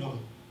the great one.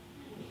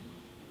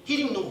 He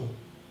didn't know.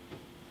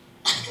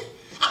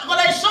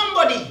 But there's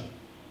somebody.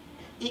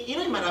 You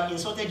know, he might have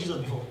insulted Jesus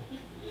before.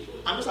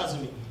 I'm just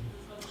assuming.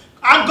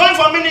 I'm going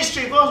for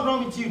ministry. What's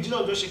wrong with you?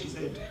 Jesus just shake his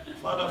head.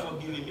 Father,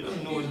 forgive him. He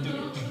doesn't know what he's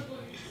doing.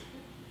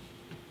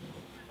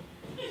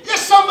 There's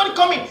somebody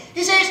coming.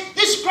 He says,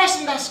 this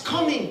person that's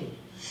coming,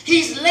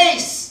 his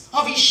lace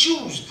of his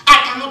shoes, I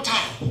cannot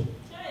tie.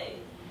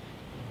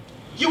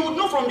 You would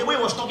know from the way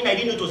he was talking, I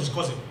didn't know it was his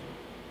cousin.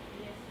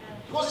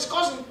 It was his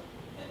cousin.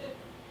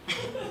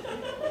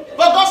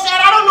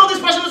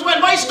 this person as well,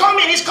 but he's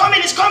coming, he's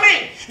coming, he's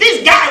coming.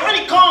 This guy, when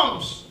he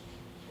comes,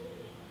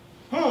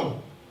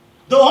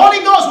 the Holy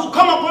Ghost will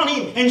come upon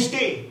him and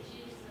stay.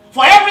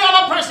 For every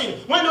other person,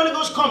 when the Holy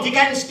Ghost comes, he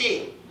can't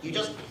stay. You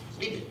just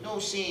leave it. No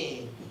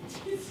sin.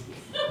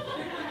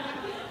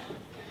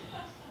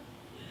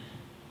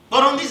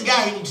 But on this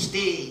guy, he would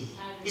stay.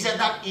 He said,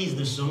 that is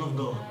the Son of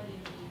God.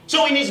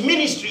 So in his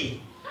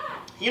ministry,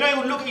 he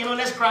would look,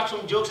 let's crack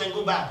some jokes and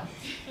go back.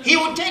 He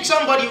would take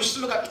somebody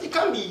who look at, it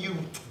can't be you.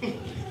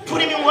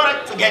 Put him in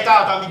water to get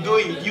out and be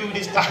going, you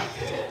this time.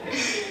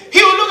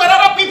 He would look at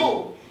other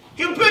people.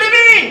 He would put him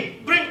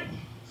in.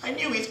 I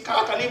knew his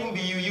car can even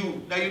be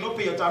you, that you don't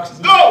pay your taxes.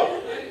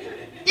 Go!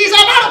 He's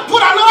about to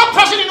put another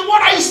person in the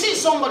water. He sees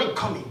somebody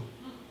coming.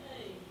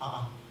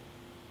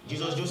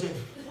 Jesus Joseph.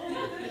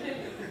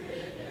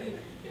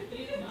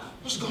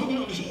 What's going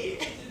on here?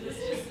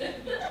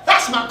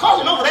 That's my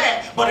cousin over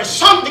there. But there's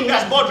something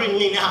that's bothering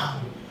me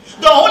now.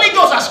 The Holy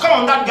Ghost has come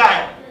on that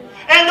guy.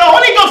 And the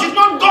Holy Ghost is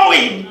not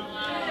going.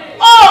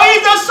 Oh,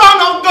 he's the Son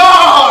of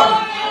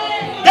God.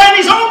 Then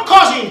his own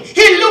cousin,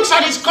 he looks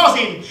at his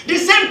cousin, the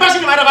same person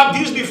he might have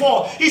abused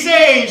before. He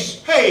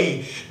says,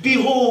 hey,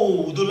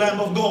 behold the Lamb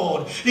of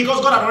God.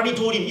 Because God had already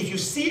told him, if you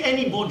see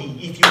anybody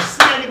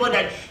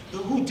that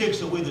who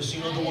takes away the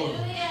sin of the world,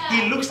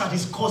 he looks at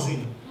his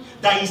cousin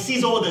that he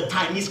sees all the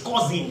time, his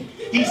cousin.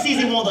 He sees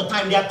him all the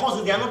time. They are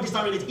cousins, they are not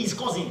distant relatives. His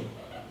cousin.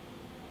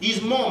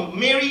 His mom,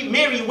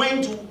 Mary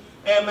went to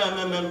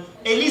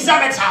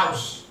Elizabeth's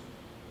house.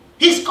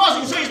 His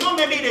cousin, so it's not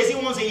maybe they see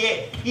once a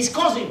year. His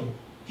cousin.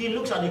 He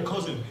looks at the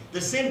cousin,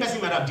 the same person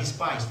might have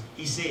despised.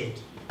 He said,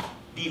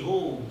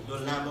 behold the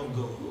Lamb of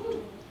God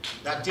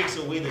that takes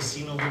away the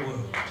sin of the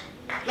world.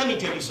 Let me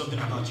tell you something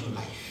about your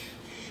life.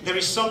 There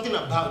is something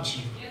about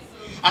you.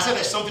 I said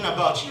there's something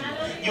about you.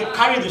 You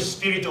carry the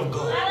Spirit of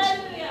God.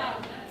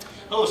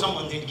 Oh,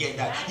 someone didn't get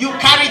that. You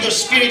carry the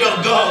Spirit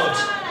of God.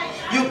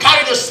 You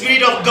carry the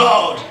Spirit of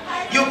God.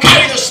 You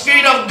carry the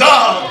Spirit of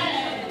God.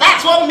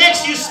 That's what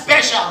makes you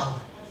special.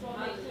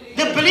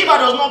 The believer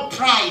does not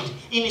pride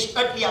in his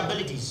earthly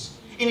abilities,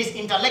 in his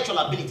intellectual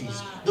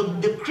abilities.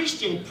 The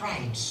Christian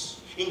prides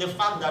in the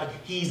fact that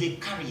he is a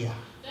carrier.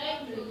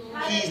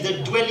 He is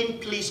the dwelling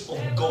place of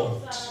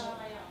God.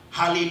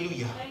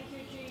 Hallelujah.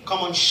 Come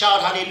on,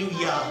 shout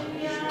hallelujah.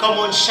 Come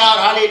on, shout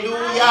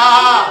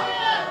hallelujah.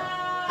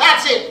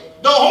 That's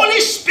it. The Holy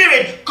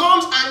Spirit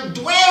comes and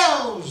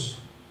dwells.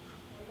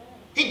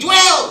 He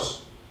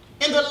dwells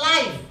in the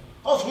life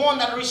of one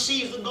that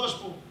receives the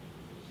gospel.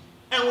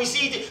 And we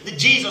see the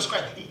Jesus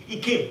Christ. He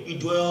came. He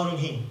dwelled in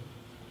him.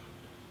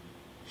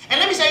 And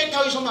let me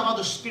tell you something about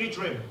the spirit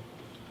realm.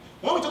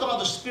 When we talk about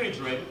the spirit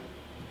realm,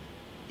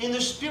 in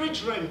the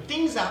spirit realm,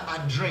 things are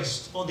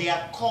addressed or they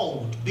are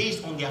called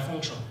based on their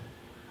function.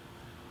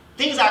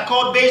 Things are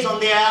called based on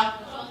their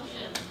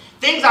function.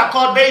 Things are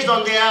called based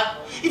on their...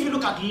 If you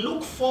look at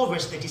Luke 4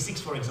 verse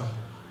 36, for example.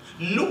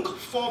 Luke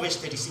 4 verse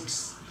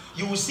 36.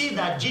 You will see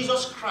that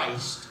Jesus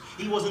Christ,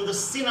 he was in the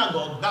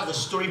synagogue. That's the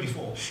story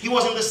before. He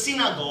was in the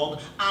synagogue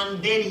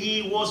and then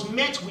he was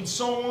met with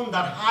someone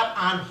that had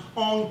an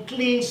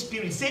unclean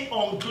spirit. Say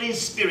unclean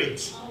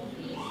spirit.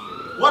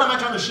 What am I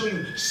trying to show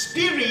you?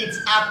 Spirits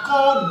are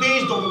called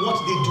based on what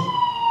they do.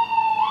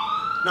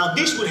 Now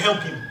this would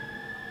help you.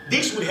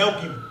 This would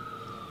help you.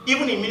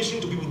 Even in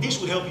ministering to people, this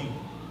would help you.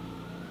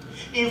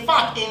 In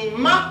fact, in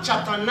Mark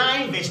chapter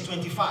 9 verse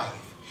 25,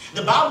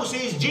 the Bible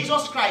says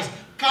Jesus Christ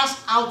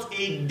cast out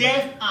a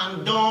deaf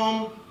and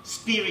dumb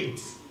spirit.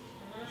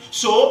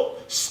 So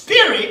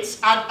spirits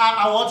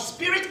are what?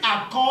 Spirits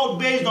are called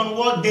based on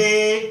what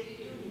they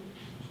do.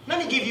 Let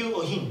me give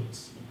you a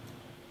hint.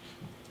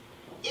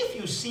 If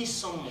you see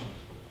someone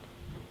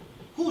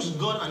who's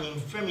got an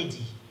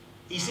infirmity,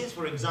 he says,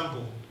 for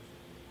example,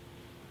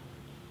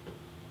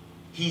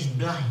 he's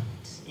blind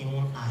in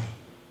one eye.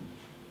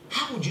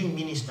 How would you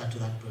minister to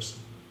that person?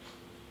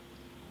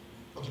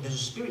 Okay, there's a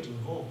spirit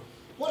involved.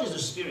 What is the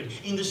spirit?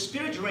 In the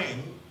spirit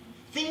realm,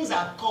 things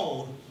are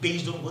called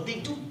based on what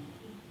they do.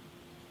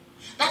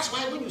 That's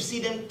why when you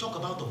see them talk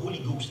about the Holy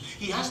Ghost,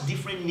 he has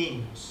different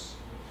names.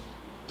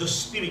 The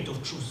Spirit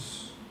of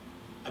Truth.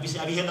 Have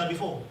you heard that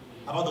before?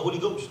 About the Holy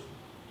Ghost?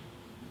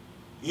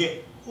 Yeah.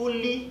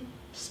 Holy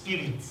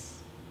Spirit.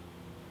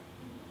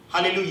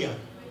 Hallelujah.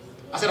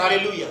 I said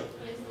hallelujah.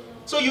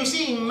 So you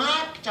see in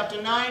Mark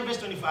chapter 9 verse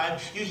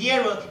 25, you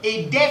hear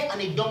a deaf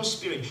and a dumb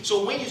spirit.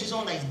 So when you see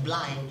someone that is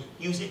blind,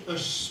 you say a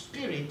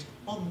spirit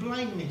of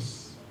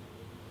blindness.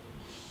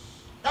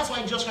 That's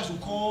why Jesus Christ will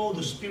call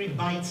the spirit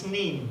by its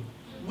name.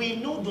 We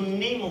know the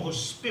name of a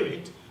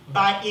spirit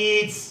by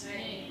its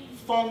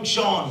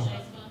function.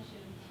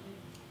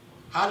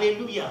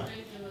 Hallelujah.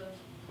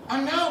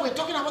 And now we're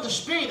talking about the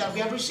spirit that we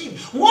have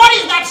received. What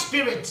is that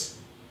spirit?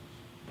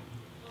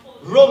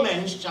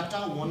 Romans chapter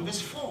 1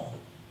 verse 4.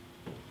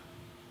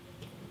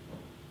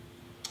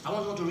 I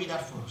want you to read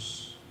that for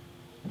us.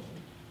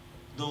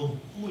 The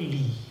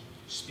Holy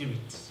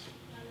Spirit.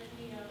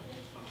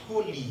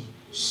 Holy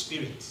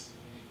Spirit.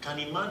 Can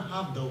a man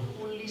have the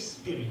Holy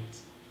Spirit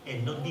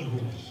and not be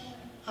holy?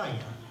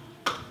 Hiya.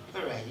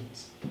 All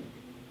right.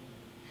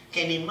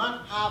 Can a man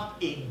have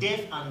a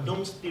deaf and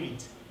dumb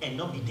spirit and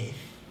not be deaf?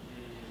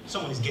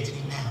 Someone is getting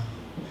it now.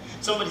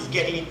 Somebody's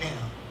getting it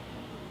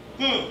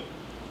now.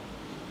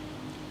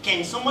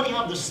 Can somebody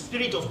have the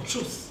spirit of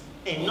truth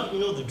and not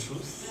know the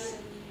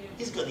truth?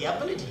 He's got the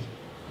ability.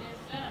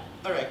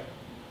 All right.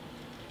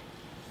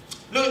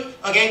 Look,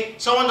 okay,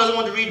 someone doesn't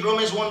want to read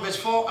Romans 1 verse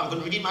 4. I'm going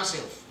to read it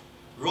myself.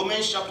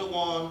 Romans chapter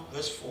 1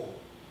 verse 4.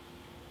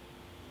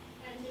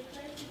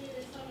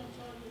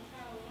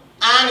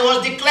 And he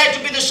was declared to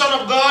be the Son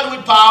of God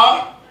with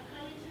power,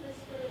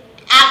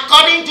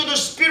 according to the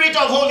Spirit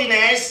of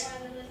holiness,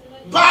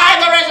 by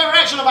the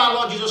resurrection of our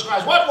Lord Jesus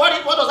Christ. What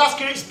does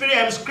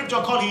that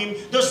scripture call him?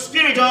 The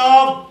Spirit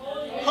of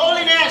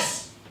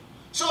holiness.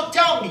 So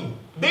tell me,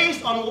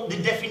 based on the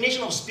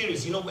definition of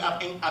spirits, you know,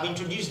 I've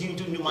introduced you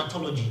into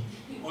pneumatology,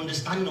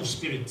 understanding of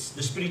spirits,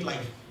 the spirit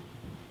life.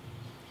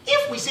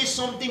 If we say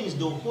something is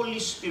the Holy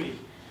Spirit,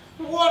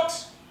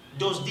 what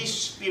does this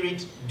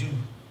spirit do?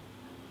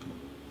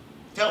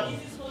 Tell me.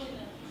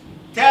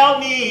 Tell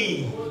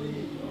me.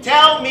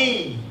 Tell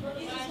me.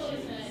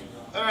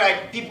 All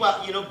right, people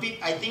are, you know,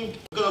 I think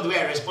because of the way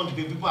I respond to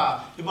people,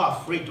 people are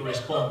afraid to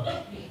respond.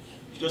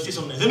 Just say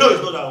something. Say, no,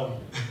 it's not that one.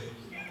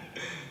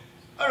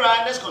 All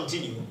right, let's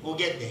continue. We'll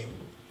get there.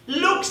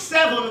 Luke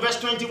 7 verse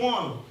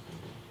 21.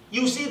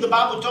 You see, the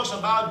Bible talks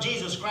about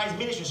Jesus Christ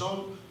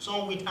ministering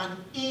someone with an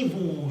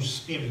evil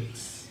spirit.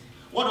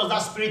 What does that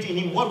spirit in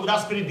him? What would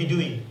that spirit be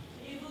doing?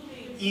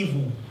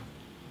 Evil.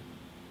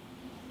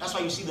 That's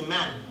why you see the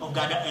man of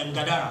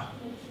Gadara.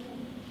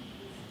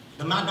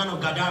 The madman of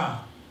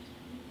Gadara.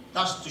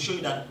 That's to show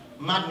you that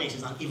madness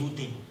is an evil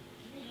thing.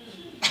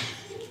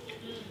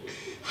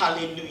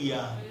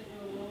 Hallelujah.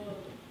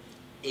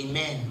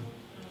 Amen.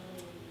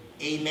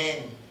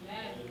 Amen.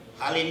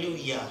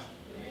 Hallelujah.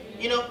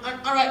 You know,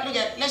 all right,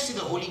 let's see the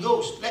Holy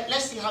Ghost.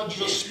 Let's see how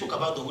Jesus spoke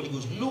about the Holy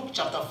Ghost. Luke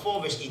chapter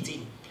 4 verse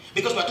 18.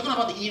 Because we're talking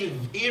about the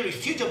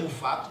irrefutable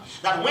fact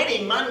that when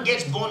a man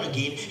gets born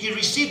again, he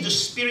received the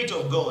Spirit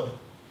of God.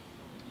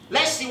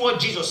 Let's see what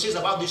Jesus says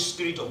about the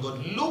Spirit of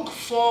God. Luke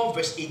 4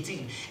 verse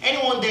 18.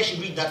 Anyone there should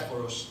read that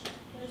for us.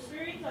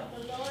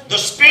 The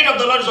Spirit of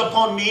the Lord is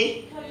upon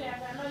me. Because he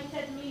has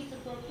anointed me to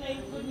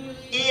proclaim good news.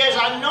 He has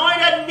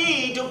anointed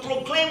me to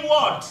proclaim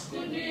what?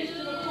 Good news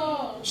to the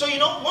poor. So you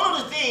know, one of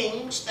the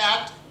things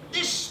that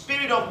this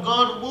Spirit of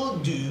God will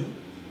do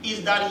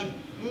is that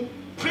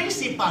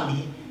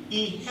principally,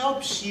 he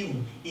helps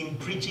you in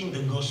preaching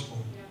the gospel.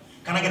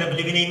 Can I get a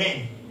believing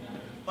amen?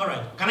 All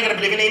right. Can I get a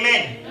believing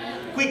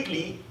amen?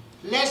 Quickly,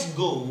 let's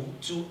go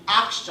to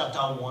Acts chapter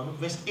 1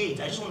 verse 8.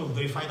 I just want to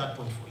verify that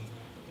point for you.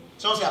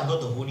 Someone say, I've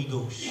got the Holy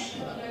Ghost.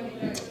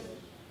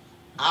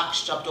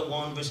 Acts chapter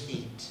 1 verse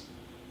 8.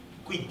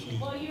 Quickly.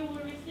 For you will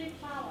receive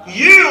power.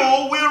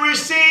 You will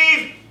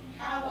receive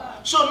Power.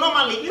 So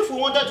normally, if we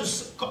wanted to,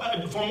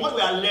 from what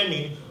we are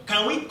learning,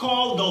 can we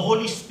call the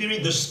Holy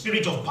Spirit the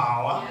Spirit of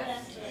power?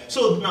 Yes.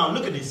 So now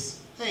look at this.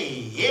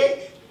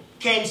 Hey,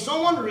 can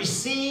someone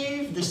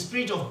receive the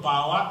Spirit of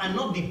power and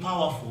not be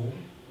powerful?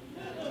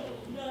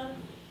 No.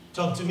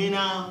 Talk to me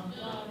now.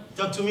 No.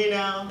 Talk to me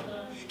now.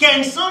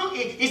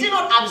 Is it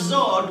not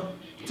absurd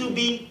to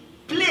be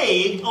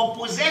plagued or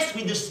possessed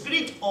with the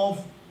spirit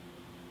of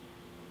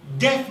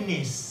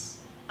deafness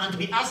and to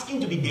be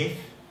asking to be deaf?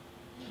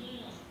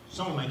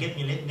 Someone might get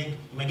me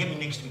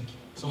next week.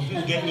 Some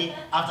people get me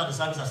after the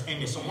service has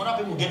ended. Some other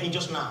people get me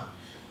just now.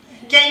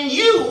 Can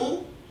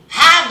you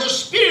have the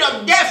spirit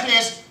of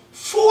deafness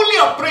fully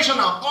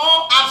operational,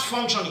 all apps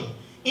functioning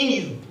in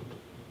you,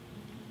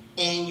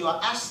 and you are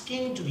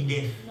asking to be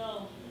deaf?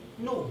 No.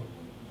 No.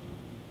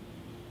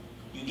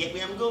 You get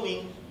where I'm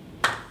going?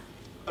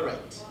 All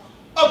right.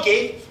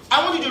 Okay,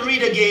 I want you to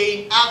read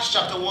again Acts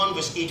chapter 1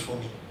 verse 8 for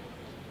me.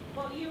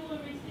 But you will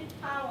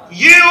receive power.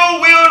 You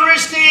will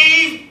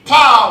receive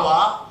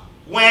power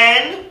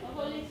when The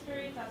Holy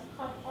Spirit has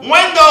come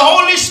upon the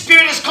Holy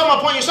Spirit has come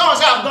upon you. Someone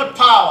say, I've got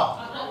power.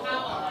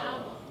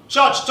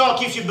 Church,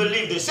 talk if you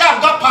believe this. Say,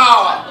 I've got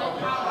power.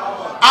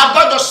 I've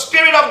got the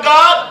Spirit of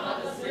God.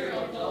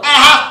 I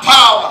have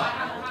power.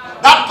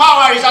 That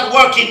power is at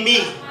work in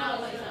me.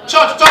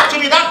 Church, talk to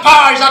me. That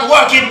power is at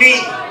work in me.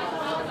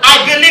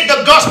 I believe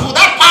the gospel.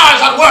 That power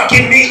is at work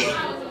in me.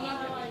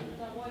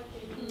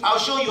 I'll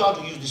show you how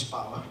to use this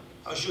power.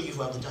 I'll show you if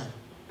we have the time.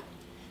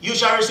 You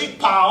shall receive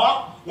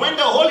power when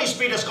the Holy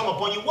Spirit has come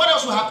upon you. What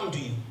else will happen to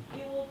you?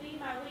 You will be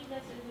my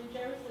witnesses in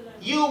Jerusalem.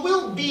 You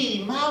will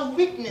be my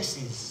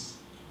witnesses.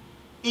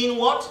 In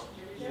what?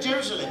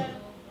 Jerusalem.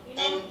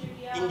 And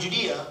in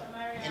Judea.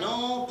 In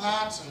all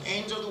parts and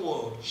ends of the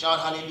world. Shout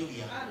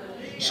hallelujah.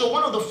 So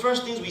one of the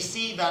first things we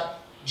see that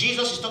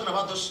Jesus is talking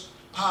about this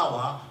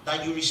power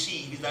that you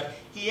receive is that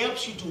he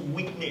helps you to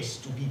witness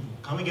to people.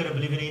 Can we get a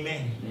believing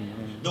amen?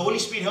 The Holy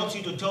Spirit helps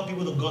you to tell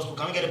people the gospel.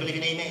 Can we get a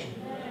believing amen?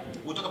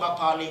 We'll talk about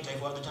power later if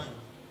we have the time.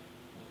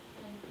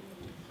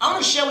 I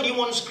want to share with you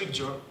one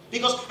scripture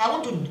because I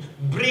want to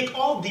break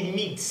all the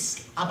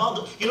myths about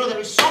the, there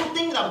is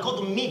something that we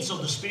call the myths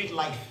of the spirit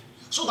life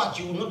so that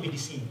you will not be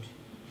deceived.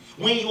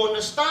 When you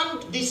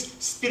understand this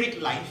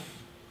spirit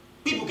life,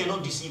 people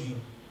cannot deceive you.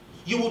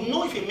 You would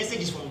know if a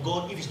message is from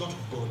God, if it's not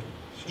from God.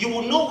 You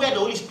will know where the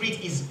Holy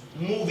Spirit is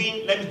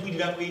moving, let me put it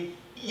that way,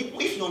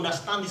 if you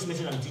understand this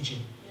message I'm teaching.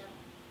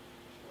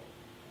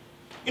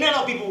 You know, a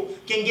lot of people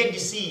can get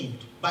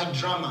deceived by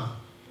drama.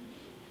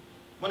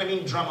 When I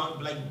mean drama,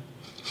 like,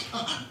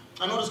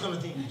 and all those kind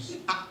of things.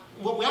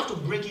 Well, we have to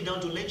break it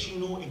down to let you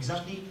know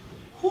exactly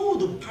who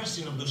the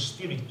person of the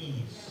Spirit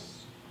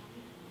is.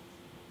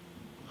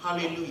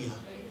 Hallelujah.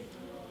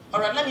 All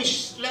right,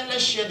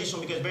 let's share this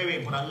one because it's very,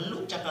 very important.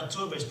 Luke chapter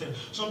 12, verse 10.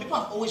 Some people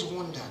have always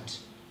wondered,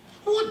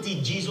 what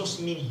did Jesus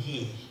mean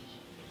here?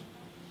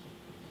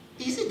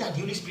 Is it that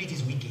the Holy Spirit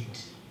is wicked?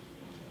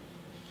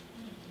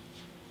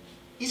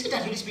 Is it that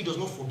the Holy Spirit does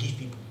not forgive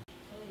people?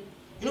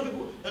 You know,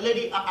 people, a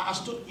lady, I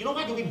stood, you know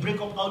why do we break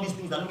up all these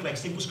things that look like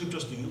simple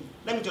scriptures to you?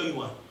 Let me tell you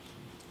why.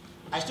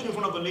 I stood in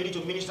front of a lady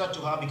to minister to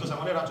her because I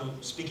wanted her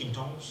to speak in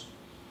tongues.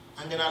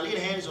 And then I laid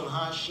hands on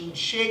her. She would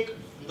shake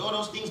and all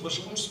those things, but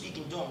she wouldn't speak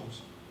in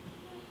tongues.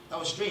 That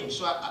was strange.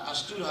 So I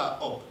stood her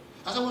up.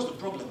 I said, what's the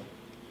problem?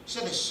 She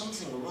said, there's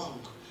something wrong.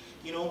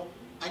 You know,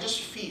 I just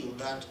feel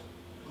that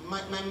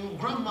my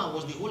grandma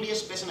was the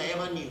holiest person I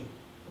ever knew.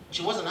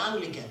 She was an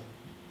Anglican.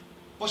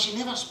 But she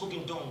never spoke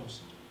in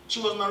tongues. She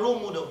was my role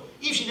model.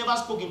 If she never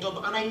spoke in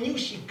tongues, and I knew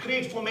she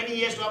prayed for many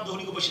years to have the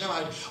Holy Ghost, but she never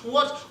had.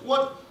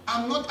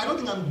 I don't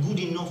think I'm good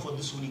enough for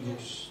this Holy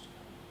Ghost.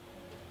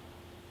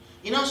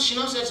 You know, she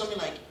now said something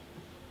like,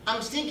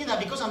 I'm thinking that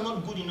because I'm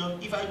not good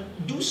enough, if I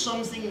do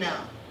something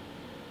now,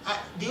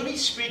 the Holy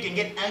Spirit can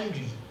get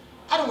angry.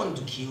 I don't want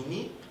him to kill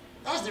me.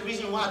 That's the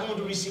reason why I don't want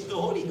to receive the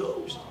Holy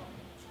Ghost.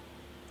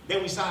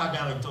 Then we sat her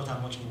down and taught her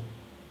much more.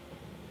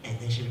 And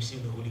then she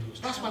received the Holy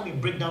Ghost. That's why we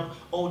break down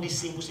all these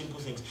simple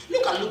things.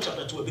 Look at Luke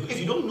chapter 12. Because if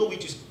you don't know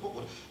which is...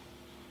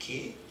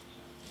 Okay.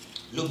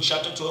 Luke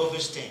chapter 12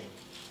 verse 10.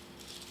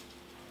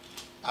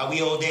 Are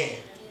we all there?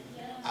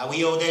 Are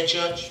we all there,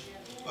 church?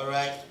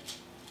 Alright.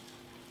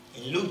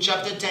 In Luke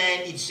chapter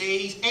 10 it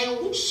says, and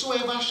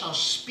whosoever shall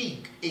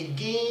speak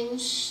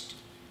against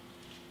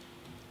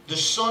the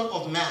Son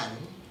of Man,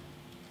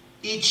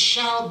 it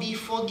shall be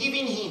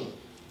forgiven him.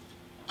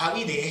 Are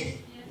we there?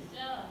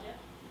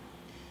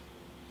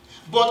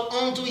 But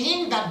unto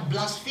him that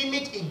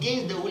blasphemeth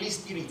against the Holy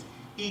Spirit,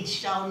 it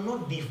shall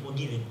not be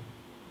forgiven.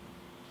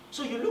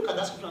 So you look at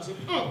that scripture and say,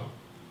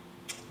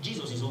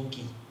 Jesus is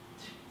okay.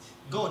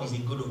 God is a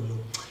God of law.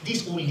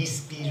 This Holy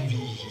Spirit,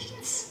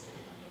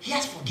 he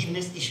has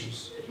forgiveness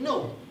issues.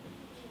 No.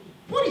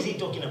 What is he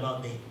talking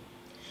about there?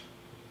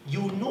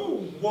 You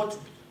know why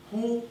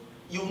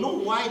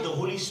the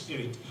Holy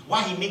Spirit,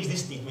 why he makes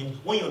this statement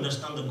when you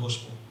understand the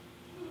gospel.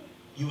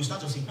 You will start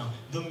to see now.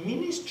 The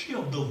ministry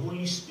of the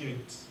Holy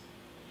Spirit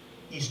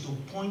is to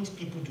point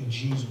people to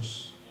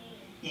Jesus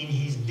in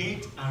his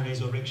death and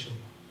resurrection.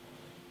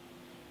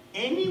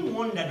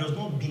 Anyone that does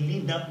not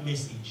believe that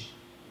message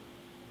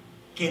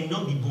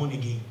cannot be born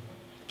again,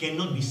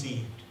 cannot be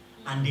saved,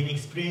 and then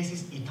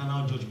experiences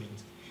eternal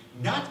judgment.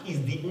 That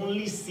is the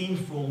only sin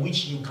for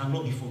which you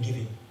cannot be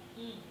forgiven.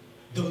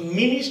 The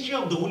ministry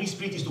of the Holy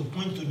Spirit is to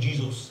point to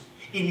Jesus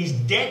in his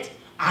death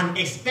and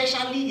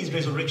especially his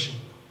resurrection.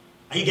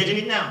 Are you getting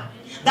it now?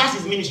 That's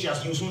his ministry,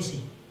 as you soon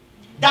see.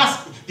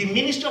 That's the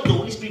ministry of the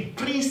Holy Spirit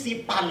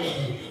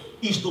principally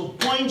is to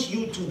point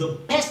you to the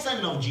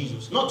person of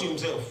Jesus, not to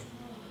himself.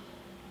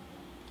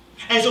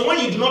 And so when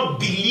you do not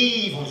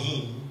believe on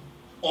him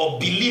or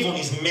believe on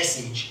his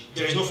message,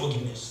 there is no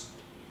forgiveness.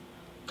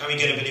 Can we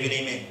get a believe in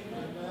amen?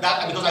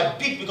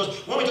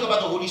 Because when we talk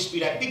about the Holy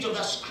Spirit, I picked up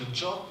that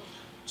scripture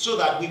so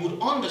that we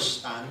would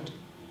understand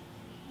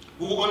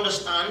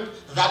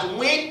that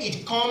when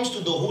it comes to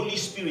the Holy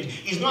Spirit,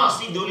 it's not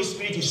as if the Holy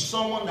Spirit is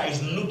someone that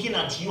is looking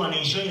at you and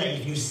ensuring that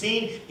if you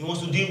sin, he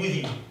wants to deal with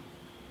you.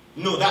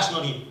 No, that's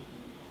not it.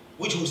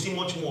 Which we'll see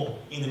much more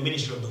in the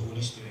ministry of the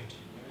Holy Spirit.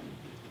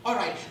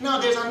 Alright, now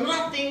there's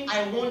another thing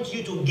I want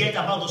you to get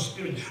about the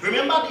Spirit.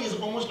 Remember, this is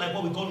almost like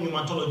what we call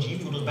pneumatology.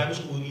 If it was Bible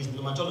school, it's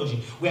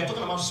pneumatology. We are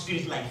talking about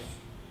spirit life.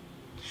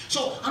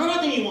 So, another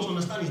thing you must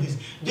understand is this.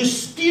 The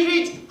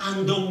Spirit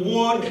and the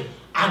Word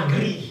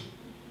agree.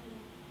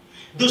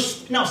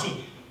 Now see,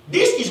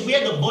 this is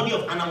where the body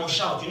of animal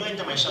shout. You know,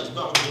 anytime I shout, you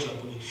don't want to go to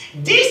your.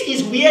 This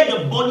is where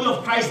the body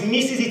of Christ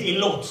misses it a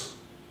lot.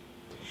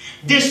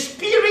 The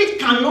Spirit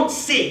cannot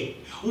say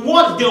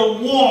what the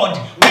Word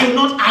will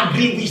not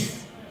agree with.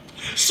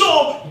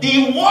 So,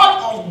 the Word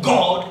of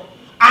God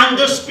and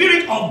the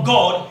Spirit of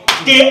God,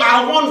 they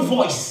are one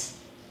voice.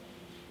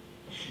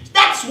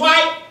 That's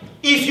why,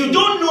 if you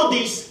don't know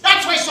this,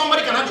 that's why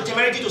somebody can have the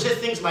temerity to say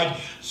things like,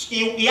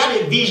 he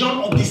had a vision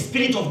of the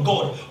Spirit of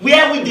God,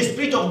 where with the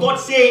Spirit of God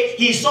say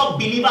he saw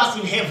believers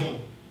in heaven.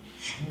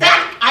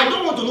 That, I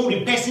don't want to know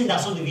the person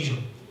that saw the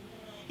vision.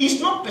 It's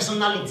not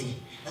personality.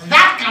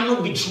 That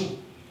cannot be true.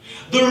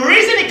 The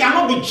reason it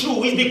cannot be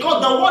true is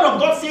because the Word of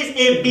God says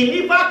a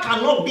believer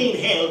cannot be in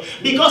hell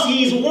because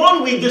he is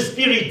one with the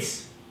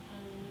Spirit.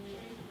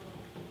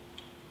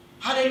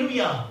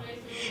 Hallelujah.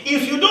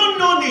 If you don't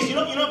know this, you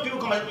know people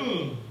come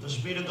and the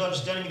Spirit of God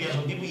is telling me there are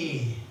some people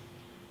here.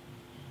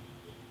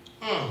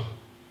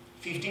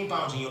 15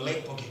 pounds in your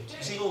leg pocket.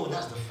 You say, oh,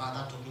 that's the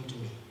Father talking to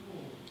me.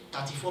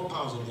 34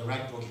 pounds in the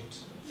right pocket.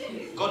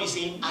 God is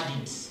saying, add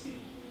it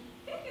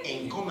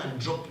and come and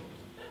drop it.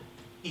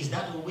 Is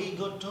that the way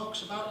God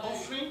talks about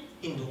offering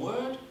in the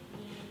word?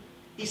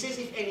 He says,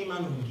 if any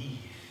man will give,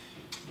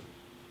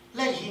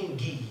 let him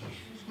give,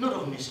 not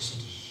of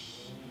necessity,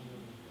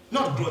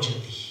 not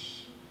grudgingly.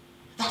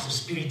 That's the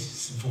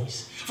Spirit's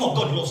voice. For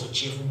God loves a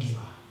cheerful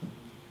giver.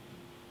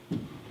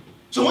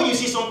 So when you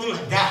see something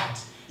like that,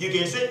 you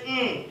can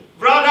say,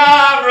 brother.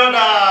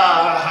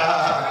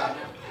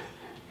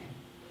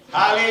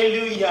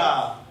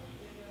 Hallelujah.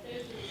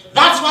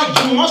 That's why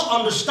you must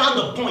understand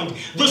the point.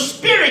 The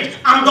Spirit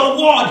and the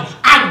Word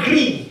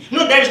agree.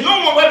 No, there is no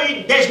one where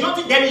there is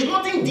nothing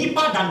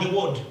deeper than the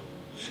Word.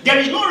 There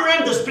is no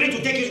realm the Spirit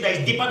will take you that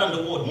is deeper than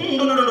the Word.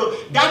 No.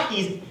 That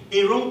is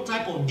a wrong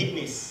type of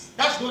deepness.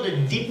 That's not the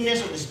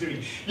deepness of the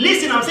Spirit.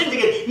 Listen, I'm saying it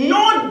again.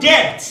 No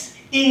depth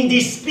in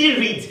the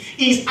Spirit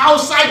is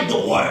outside the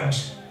Word.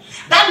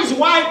 That is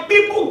why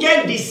people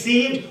get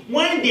deceived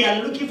when they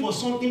are looking for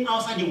something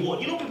outside the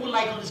Word. You know, people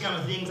like all these kind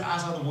of things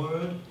outside the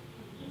Word.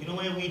 You know,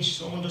 in which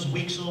someone just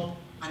wakes up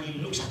and he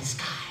looks at the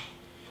sky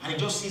and he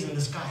just sees in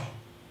the sky,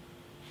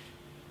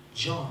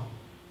 John,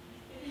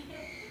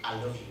 I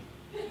love you.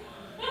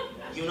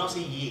 He will not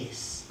say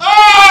yes.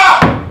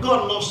 Ah!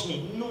 God loves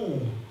me.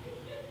 No.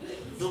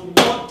 The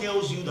word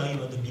tells you that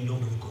you are the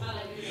beloved of God.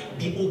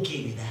 Be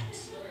okay with that.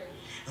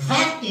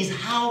 That is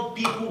how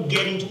people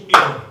get into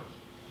error.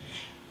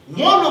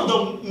 One of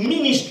the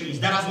ministries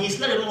that has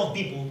misled a lot of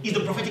people is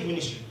the prophetic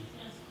ministry.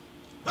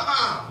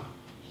 Why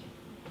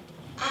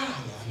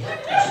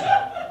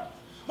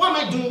am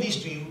I doing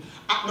this to you?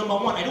 Number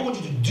one, I don't want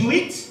you to do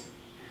it.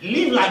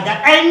 Live like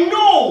that. I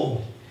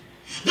know.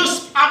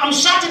 I'm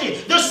shouting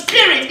it. The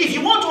Spirit, if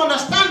you want to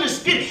understand the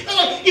Spirit,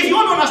 if you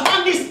want to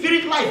understand this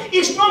Spirit life,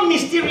 it's not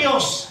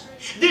mysterious.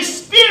 The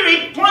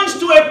Spirit points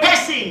to a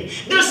person.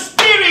 The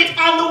Spirit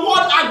and the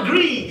Word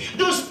agree.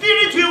 The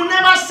Spirit will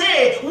never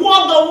say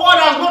what the Word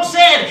has not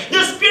said.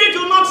 The Spirit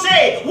will not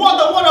say what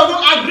the Word does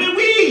not agree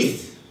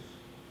with.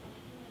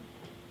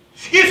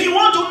 If you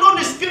want to know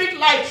the Spirit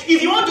life,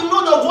 if you want to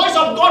know the voice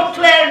of God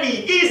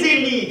clearly,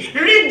 easily,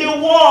 read the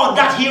word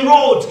that He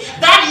wrote.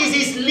 That is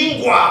His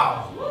lingual.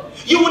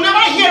 You will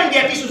never hear in the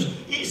epistles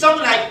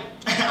something like,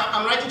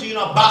 I'm writing to you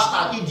now,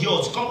 bastard,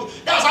 idiots.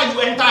 That's how you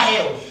enter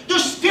hell. The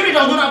Spirit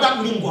does not have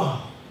that lingual.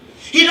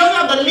 He doesn't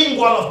have the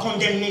lingual of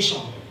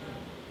condemnation.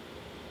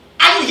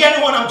 Are you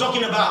hearing what I'm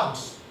talking about?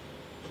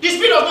 The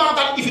Spirit does not have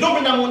that. If you don't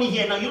bring that money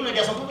here now, you know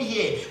there's some people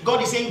here.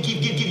 God is saying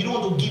give. You don't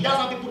want to give. That's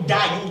how people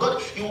die. You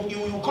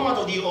come out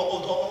of the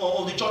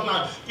church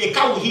now. A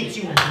car will hit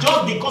you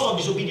just because of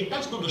disobedience.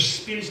 That's not the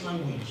Spirit's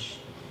language.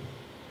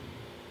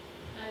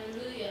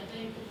 Hallelujah.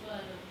 Thank you,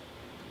 Father.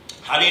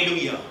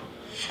 Hallelujah.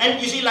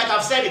 And you see, like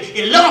I've said,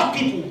 a lot of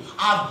people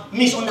have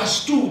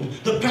misunderstood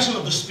the person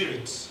of the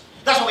Spirit.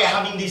 That's why we are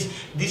having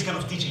this kind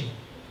of teaching.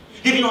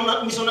 They've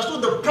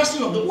misunderstood the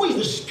person of who is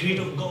the Spirit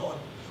of God.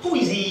 Who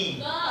is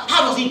He?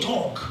 How does He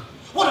talk?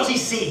 What does He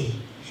say?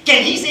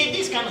 Can He say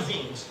these kind of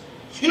things?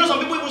 You know, some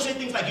people even say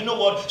things like, you know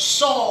what,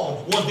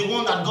 Saul was the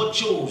one that God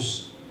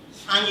chose.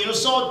 And you know,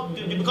 Saul,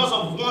 because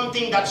of one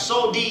thing that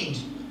Saul did,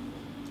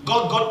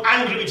 God got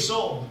angry with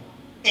Saul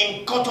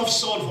and cut off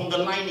Saul from the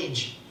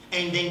lineage.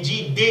 And then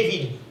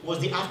David was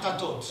the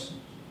afterthought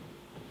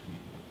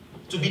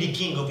to be the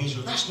king of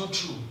Israel. That's not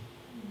true.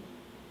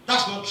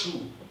 That's not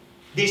true.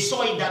 They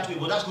saw it that way,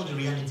 but that's not the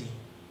reality.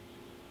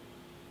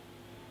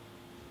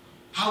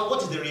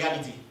 What is the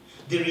reality?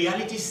 The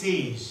reality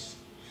says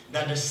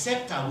that the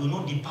scepter will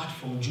not depart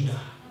from Judah.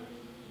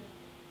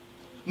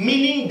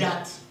 Meaning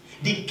that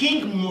the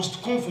king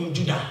must come from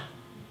Judah.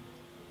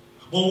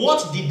 But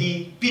what did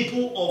the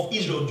people of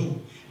Israel do?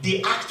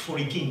 They asked for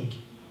a king.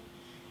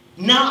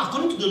 Now,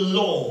 according to the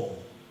law,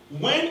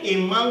 when a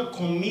man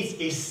commits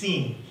a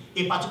sin,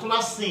 a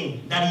particular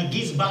sin that he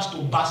gives birth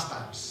to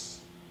bastards,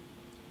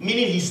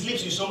 meaning he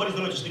sleeps with somebody he's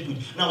not meant to sleep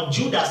with. Now,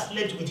 Judah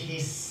slept with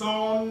his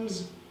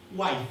son's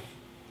wife.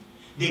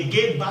 They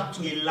gave birth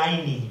to a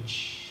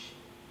lineage.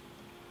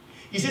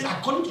 He says,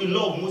 according to the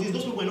law of Moses,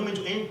 those people were not meant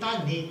to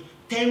enter the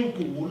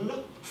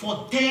temple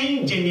for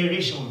 10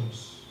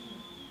 generations.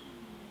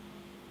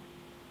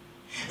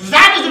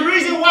 That is the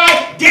reason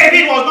why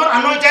David was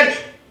not anointed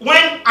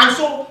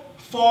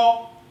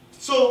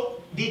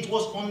so it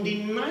was on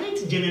the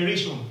 9th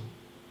generation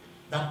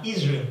that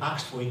Israel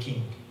asked for a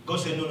king. God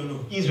said,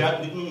 no.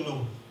 Israel,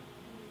 no.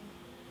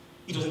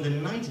 It was in the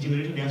 9th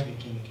generation they asked for a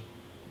king.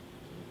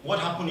 What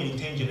happened in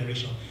the 10th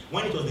generation?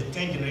 When it was the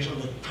 10th generation,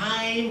 the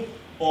time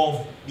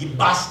of the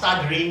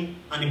bastard reign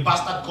and the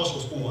bastard curse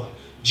was over.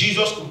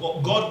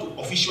 God could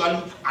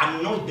officially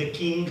anoint the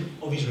king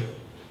of Israel.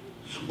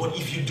 But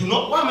if you do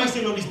not, why am I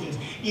saying all these things?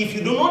 If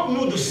you do not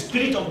know the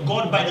Spirit of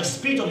God by the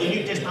Spirit of the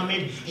New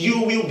Testament,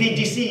 you will be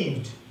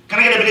deceived. Can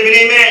I get a believe in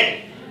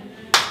amen?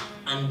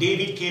 And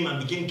David came and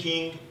became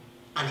king,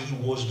 and he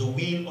was the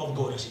will of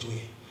God, as it were.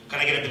 Can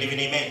I get a believe in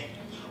amen?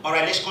 All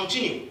right, let's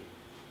continue.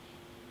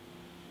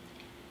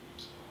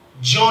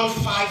 John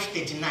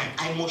 5:39.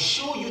 I must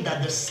show you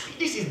that this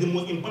is the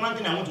most important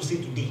thing I want to say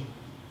today.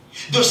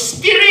 The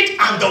Spirit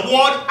and the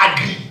Word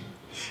agree.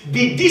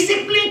 Be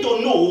disciplined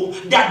to know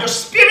that the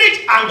Spirit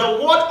and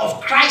the Word of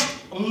Christ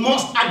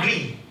must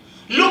agree.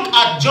 Look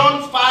at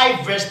John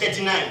 5 verse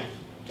 39.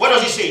 What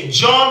does it say?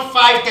 John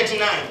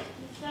 5:39.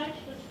 Search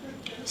the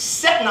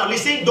scriptures. Now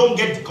listen, don't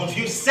get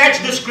confused. Search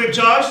the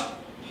scriptures.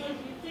 Because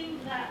you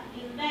think that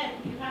in them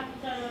you have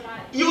eternal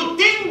life. You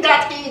think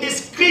that in the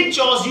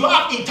scriptures you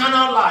have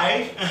eternal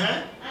life.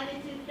 And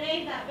it is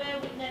they that bear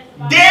witness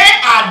about They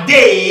are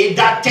they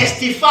that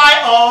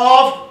testify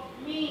of.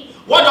 me.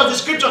 What does the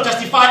scripture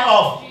testify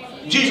of?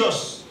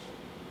 Jesus.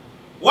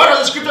 What does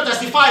the scripture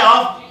testify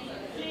of?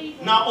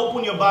 Jesus. Now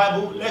open your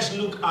Bible. Let's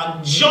look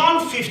at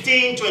John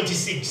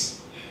 15:26.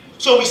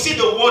 So we see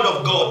the word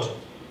of God.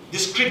 The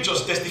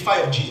scriptures testify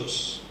of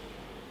Jesus.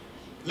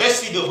 Let's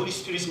see the Holy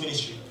Spirit's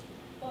ministry.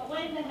 But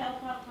when the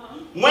Helper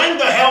comes, When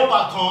the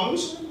Helper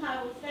comes, whom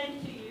I will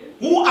send to you,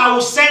 who I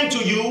will send to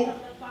you of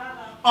the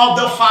Father, of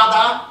the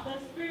Father, the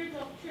Spirit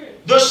of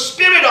truth, the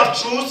Spirit of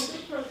truth,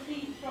 who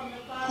proceeds from the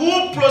Father,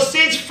 who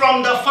proceeds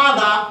from the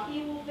Father.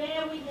 he will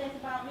bear witness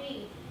about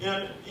me.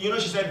 You know,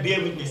 she said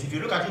bear witness. If you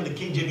look at it in the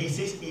KJV, it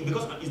says,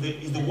 because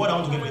it's the word I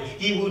want to get with,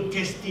 he will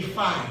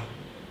testify.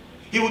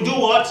 He will do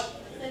what?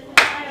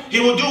 Testify of He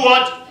will do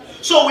what?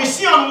 So we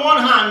see on one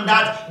hand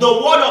that the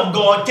word of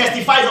God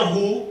testifies of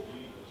who?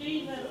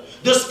 Jesus.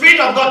 The Spirit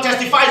of God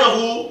testifies of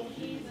who?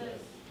 Jesus.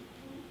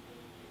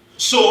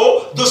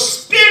 So the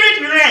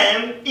spirit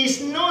realm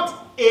is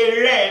not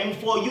a realm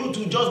for you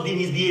to just be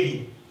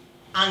misbehaving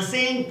and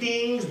saying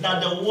things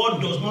that the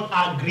word does not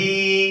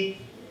agree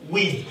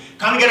with.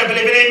 Can we get a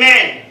believing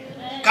amen?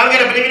 Amen. Can we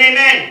get a believing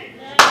amen?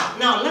 Amen.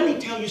 Now let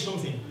me tell you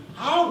something.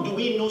 How do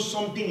we know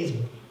something is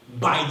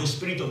by the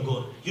Spirit of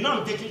God? You know,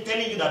 I'm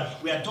telling you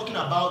that we are talking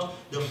about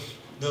the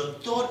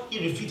third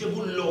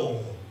irrefutable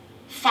law,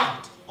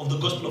 fact of the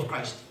gospel of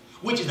Christ,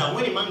 which is that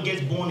when a man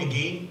gets born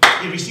again,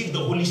 he receives the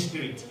Holy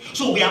Spirit.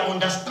 So we are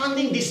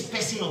understanding this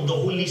person of the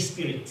Holy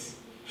Spirit.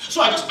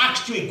 So I just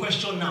asked you a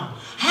question now.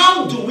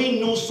 How do we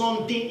know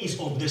something is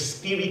of the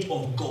Spirit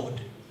of God?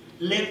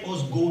 Let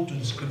us go to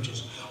the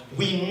scriptures.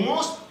 We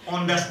must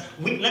understand.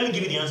 Let me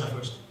give you the answer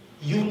first.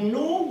 You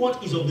know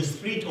what is of the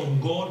Spirit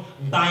of God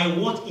by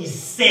what is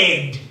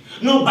said,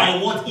 not by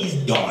what is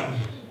done.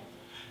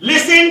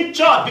 Listen,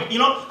 church. You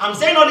know, I'm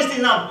saying all these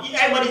things now.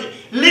 Everybody,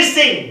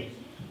 listen.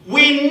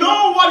 We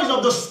know what is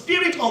of the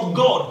Spirit of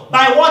God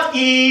by what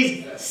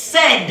is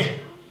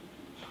said,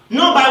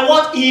 not by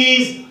what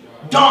is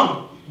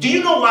done. Do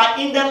you know why?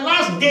 In the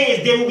last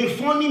days, there will be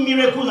funny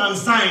miracles and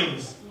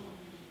signs.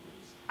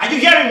 Are you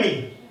hearing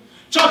me?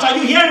 Church, are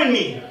you hearing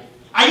me?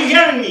 Are you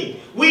hearing me?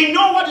 We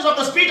know what is of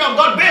the Spirit of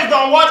God based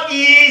on what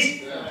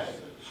is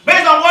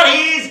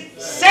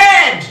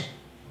said.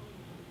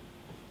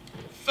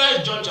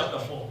 1 John chapter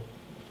 4,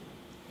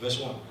 verse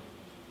 1.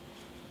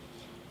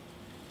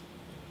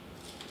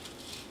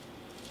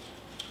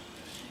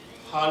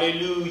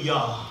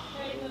 Hallelujah.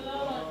 Praise the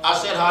Lord. I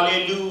said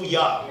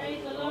hallelujah.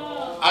 Praise the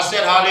Lord. I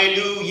said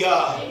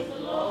hallelujah. Praise the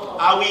Lord.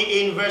 Are we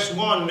in verse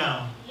 1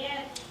 now?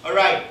 Yes. All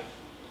right.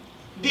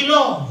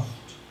 Beloved,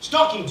 it's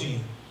talking to you.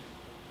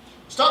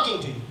 It's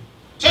talking to you.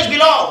 It says,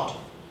 beloved,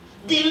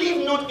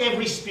 believe not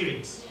every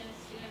spirit. Yes.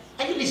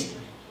 Are you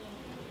listening?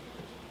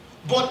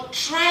 But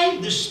try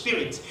the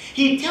spirits.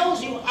 He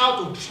tells you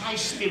how to try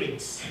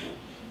spirits.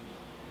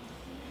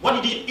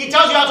 What did he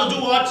tells you how to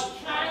do what?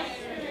 Try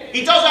spirit.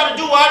 He tells you how to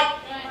do what?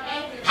 Try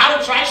spirit. How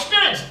to try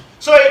spirits.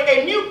 So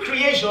a new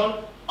creation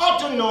ought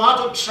to know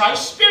how to try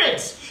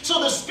spirits. So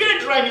the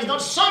spirit realm is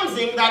not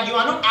something that you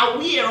are not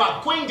aware or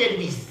acquainted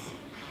with.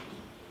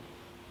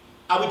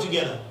 Are we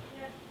together?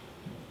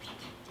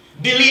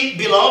 Yes.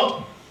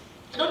 Beloved,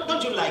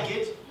 don't you like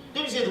it?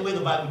 Don't you say the way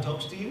the Bible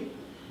talks to you?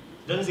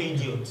 Don't say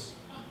idiots.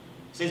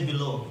 It says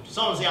beloved.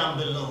 Someone say I'm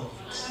beloved.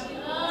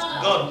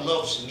 God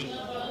loves me.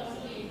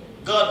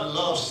 God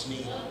loves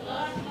me.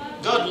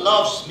 God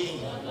loves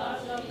me.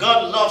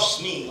 God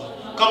loves me.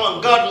 Come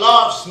on, God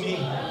loves me.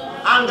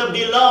 I'm the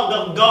beloved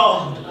of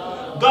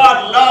God.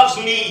 God loves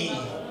me.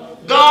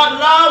 God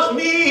loves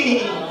me.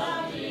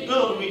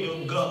 Glory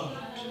to God.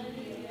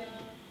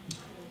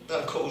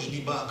 That calls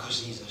the back of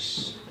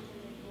Jesus.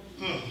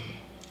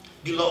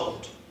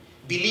 Beloved,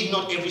 believe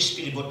not every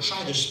spirit, but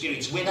try the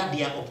spirits, whether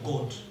they are of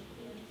God.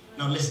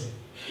 Now listen.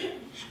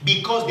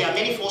 Because there are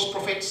many false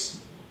prophets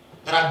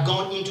that have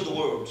gone into the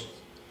world.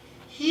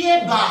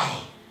 Hereby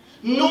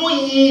know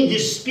ye the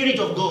Spirit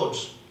of God.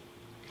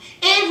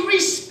 Every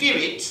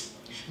spirit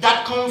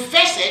that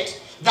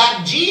confesseth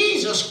that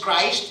Jesus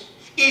Christ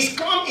is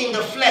come in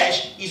the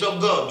flesh is of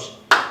God.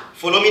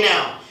 Follow me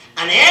now.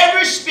 And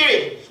every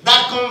spirit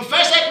that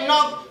confesseth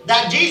not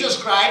that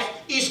Jesus Christ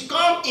is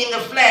come in the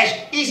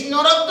flesh is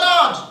not of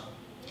God.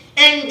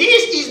 And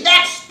this is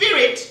that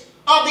spirit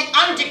of the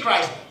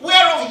Antichrist,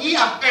 whereof ye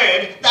have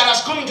heard that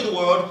has come into the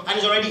world and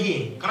is already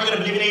here. Can I get a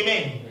believing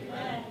amen?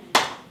 Amen.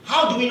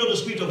 How do we know the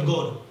Spirit of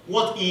God?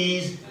 What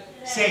is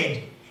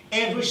said.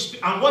 And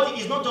what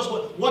is not just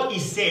what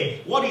is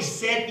said. What is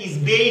said is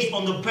based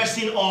on the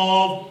person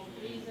of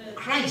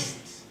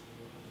Christ.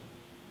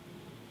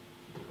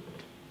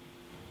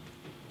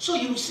 So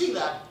you see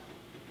that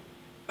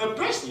a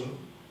person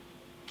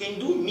can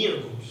do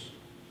miracles.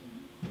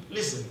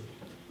 Listen,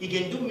 he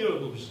can do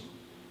miracles,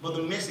 but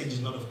the message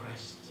is not of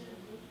Christ.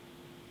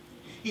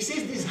 He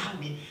says this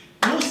happy,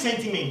 no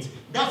sentiment.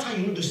 That's how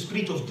you know the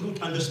spirit of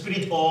truth and the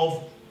spirit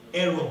of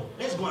error.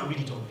 Let's go and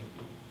read it all.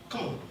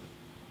 Come on.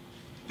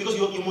 Because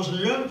you must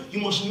learn, you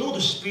must know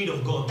the spirit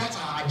of God. That's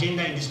our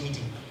agenda in this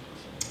meeting.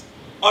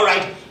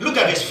 Alright, look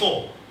at verse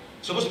 4.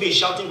 It's supposed to be a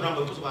shouting ground,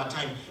 but because of our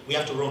time, we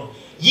have to run.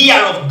 Ye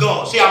are of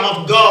God. Say, I'm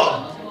of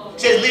God.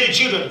 It says, little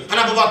children, and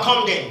I've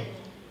overcome them.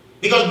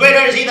 Because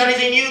greater is he that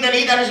is in you than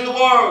he that is in the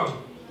world.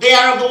 They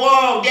are of the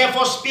world,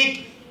 therefore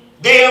speak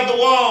they of the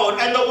world,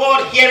 and the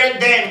world heareth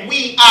them.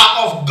 We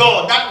are of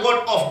God. That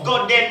word of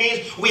God there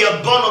means we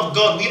are born of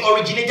God. We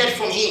originated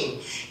from him.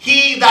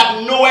 He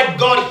that knoweth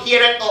God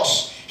heareth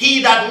us.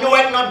 He that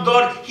knoweth not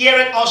God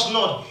heareth us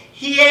not.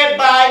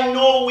 Hereby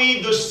know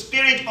we the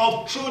spirit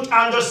of truth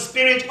and the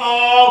spirit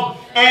of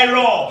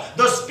error.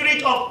 The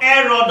spirit of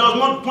error does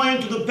not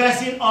point to the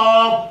person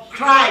of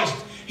Christ,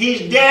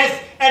 his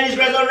death and his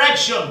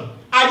resurrection.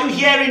 Are you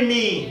hearing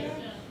me?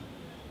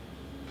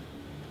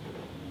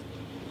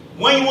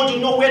 When you want to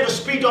know where the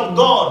Spirit of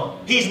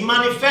God is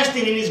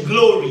manifesting in his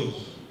glory,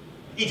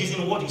 it is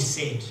in what is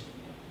said.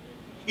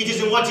 It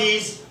is in what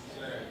is.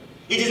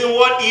 It is in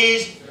what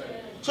is.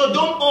 So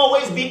don't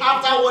always be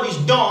after what is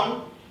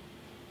done.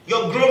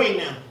 You're growing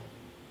now.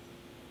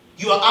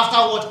 You are after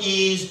what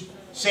is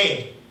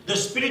said. The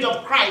Spirit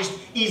of Christ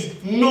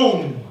is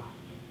known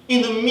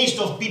in the midst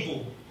of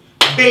people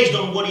based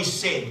on what is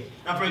said.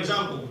 Now, for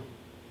example,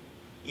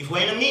 if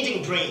we're in a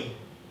meeting praying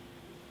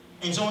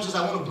and someone says,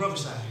 I want to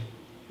prophesy,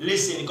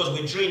 listen, because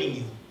we're training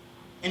you.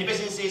 And the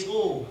person says,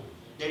 oh,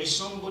 there is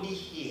somebody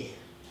here.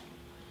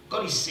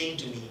 God is saying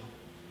to me,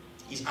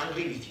 he's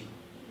angry with you.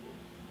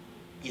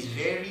 He's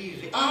very,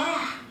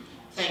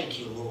 thank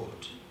you, Lord.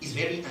 He's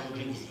very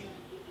angry with you.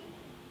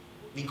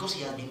 Because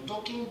he has been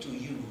talking to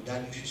you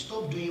that you should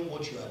stop doing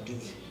what you are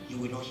doing. You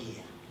will not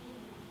hear.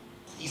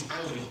 He's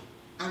angry.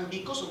 And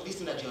because of this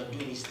thing that you are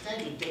doing, it's time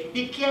to take,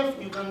 be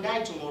careful, you can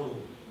die tomorrow.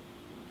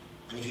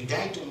 And if you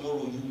die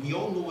tomorrow, we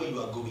all know where you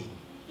are going.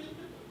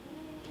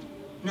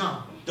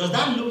 Now, does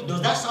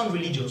that sound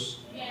religious?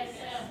 Yes,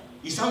 sir.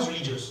 It sounds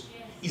religious.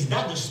 Yes. Is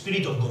that the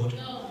Spirit of God?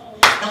 No.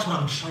 That's what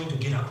I'm trying to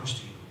get across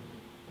to you.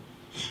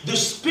 The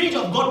Spirit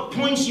of God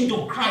points you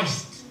to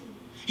Christ,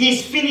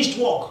 his finished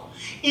work.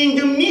 In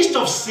the midst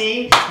of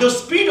sin, the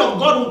Spirit of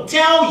God will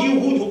tell you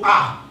who you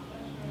are.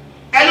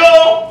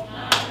 Hello?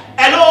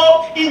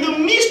 Hello? In the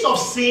midst of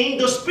sin,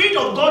 the Spirit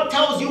of God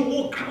tells you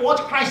what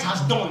Christ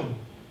has done.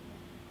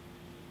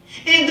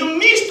 In the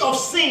midst of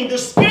sin, the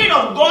Spirit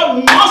of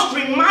God must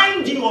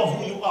remind you of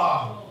who you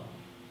are.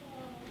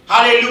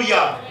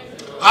 Hallelujah.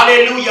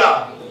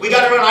 Hallelujah. We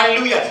got to run.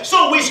 Hallelujah.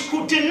 So we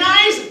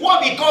scrutinize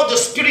what we call the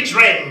spirit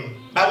realm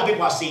by what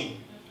people are saying.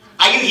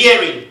 Are you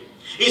hearing?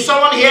 Is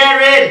someone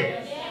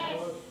hearing?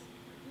 Yes.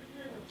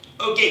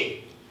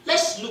 Okay.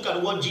 Let's look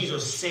at what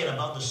Jesus said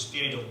about the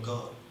Spirit of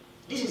God.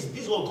 This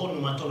is what we call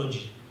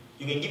pneumatology.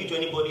 You can give it to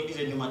anybody. This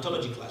is a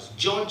pneumatology class.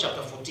 John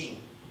chapter 14.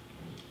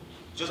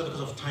 Just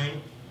because of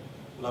time,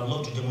 we'll have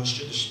loved to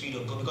demonstrate the Spirit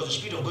of God. Because the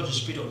Spirit of God is the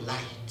Spirit of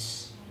light.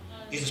 It's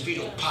the Spirit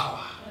of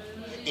power.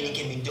 And it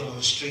can be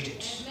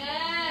demonstrated.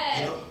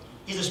 You know?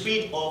 It's the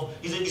Spirit of,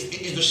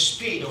 it's the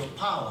Spirit of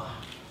power.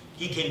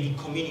 He can be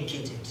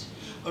communicated.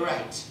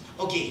 Alright.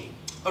 Okay.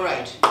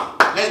 Alright.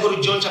 Let's go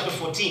to John chapter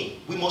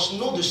 14. We must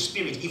know the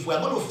Spirit. If we are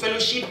going to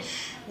fellowship,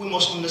 we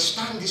must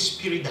understand the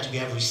Spirit that we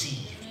have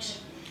received.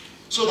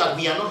 So that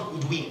we are not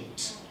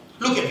hoodwinked.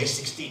 Look at verse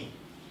 16.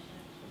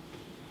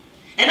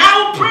 And I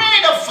will pray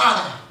the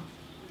Father,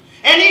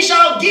 and he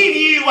shall give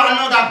you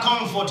another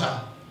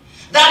comforter,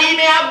 that he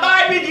may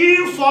abide with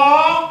you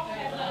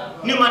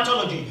for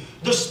pneumatology.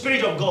 The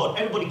Spirit of God.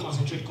 Everybody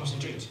concentrate,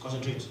 concentrate,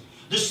 concentrate.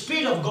 The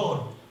Spirit of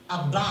God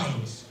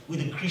abides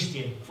with the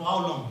Christian for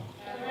how long?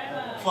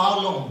 For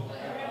how long?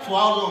 For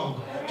how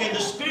long? Can the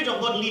Spirit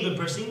of God leave a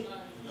person?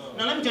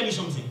 Now let me tell you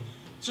something,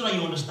 so that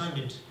you understand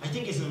it. I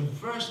think it's in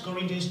 1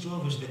 Corinthians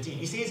 12 verse 13.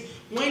 It says,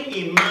 when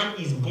a man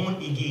is born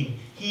again,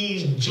 he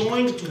is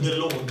joined to the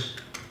Lord.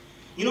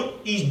 You know,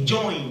 he's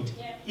joined.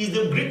 It's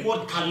the Greek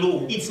word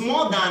kalo. It's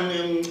more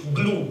than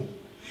glue.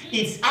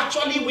 It's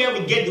actually where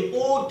we get the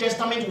Old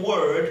Testament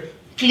word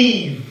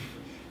cleave.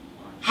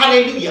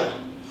 Hallelujah.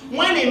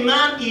 When a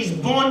man is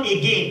born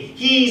again,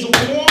 he is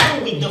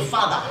one with the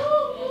Father.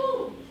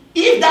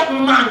 If that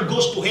man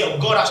goes to hell,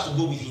 God has to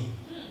go with him.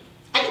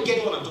 Are you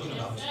getting what I'm talking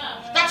about?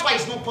 That's why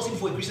it's not possible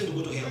for a Christian to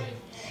go to hell.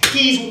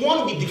 He is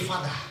one with the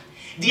Father.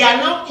 They are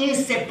now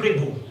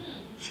inseparable.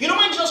 You know,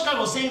 when Jesus Christ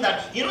was saying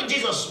that, you know,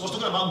 Jesus was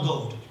talking about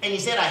God, and he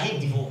said, I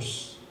hate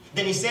divorce.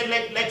 Then he said,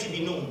 let it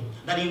be known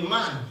that a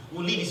man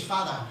will leave his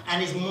father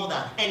and his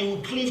mother, and he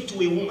will cleave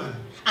to a woman,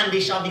 and they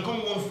shall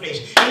become one flesh.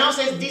 He now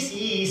says this,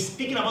 he is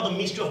speaking about the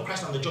mystery of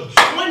Christ and the church.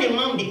 When a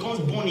man becomes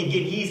born again,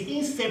 he is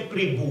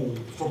inseparable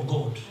from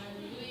God.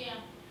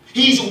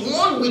 He is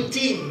one with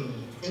him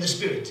in the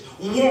Spirit.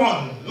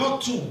 One,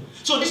 not two.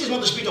 So this is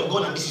not the Spirit of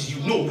God and this is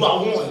you. No, you are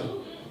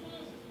one.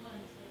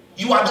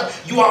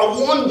 You are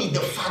one with the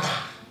Father.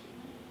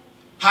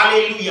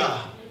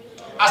 Hallelujah.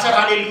 I said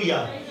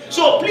hallelujah.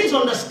 So please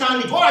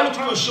understand it. What are we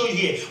trying to show you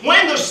here?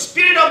 When the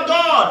Spirit of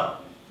God,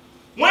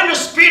 when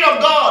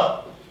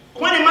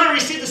a man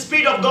receives the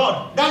Spirit of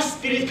God, that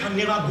spirit can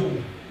never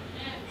go.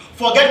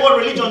 Forget what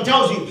religion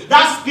tells you.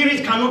 That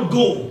spirit cannot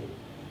go.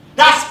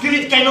 That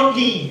spirit cannot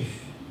leave.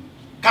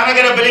 Can I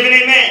get a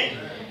believing amen?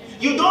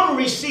 You don't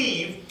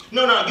receive,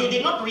 you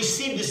did not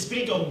receive the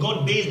Spirit of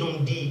God based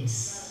on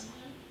deeds.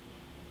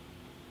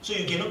 So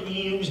you cannot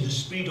lose the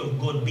Spirit of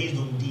God based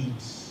on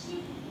deeds.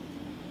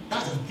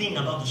 That's the thing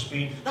about the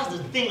Spirit. That's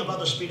the thing about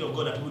the Spirit of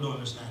God that people don't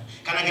understand.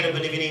 Can I get a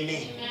believing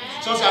amen?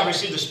 Some say I've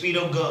received the Spirit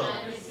of God.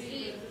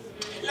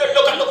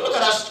 Look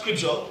at that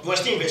scripture,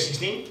 verse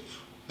 16.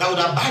 That would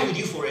abide with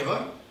you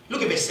forever.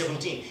 Look at verse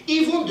 17.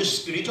 Even the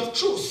Spirit of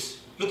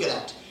truth. Look at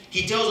that.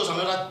 He tells us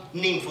another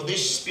name for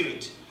this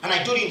Spirit. And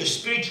I told you in the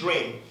spirit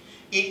realm,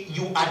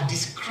 you are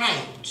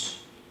described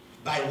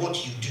by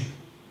what you do.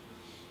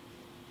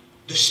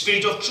 The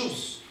Spirit of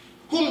truth,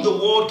 whom the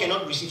world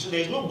cannot receive. So there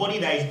is nobody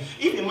that is,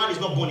 if a man is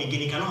not born again,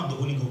 he cannot have the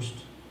Holy Ghost.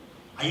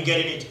 Are you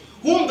getting it?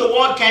 Whom the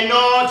world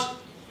cannot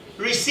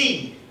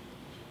receive.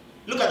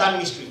 Look at that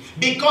mystery.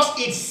 Because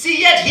it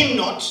seeth him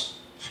not,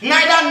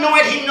 neither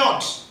knoweth him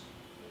not.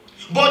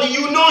 But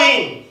you know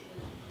him,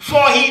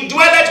 for he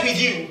dwelleth with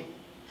you,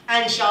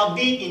 and shall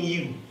be in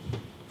you.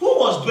 Who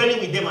was dwelling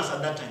with them as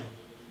at that time?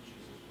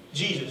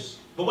 Jesus.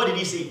 But what did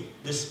he say?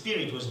 The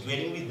Spirit was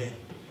dwelling with them,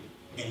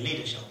 and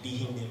later shall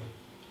be in them.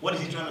 What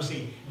is he trying to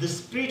say? The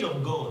Spirit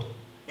of God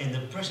and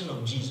the person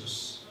of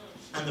Jesus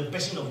and the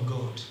person of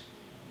God,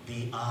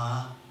 they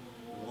are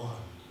one.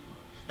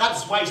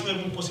 That's why it's not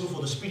even possible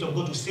for the Spirit of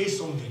God to say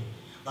something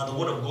that the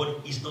Word of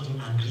God is not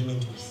in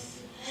agreement with.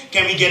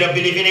 Can we get a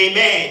believing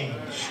amen?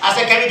 I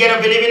said, can we get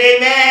a believing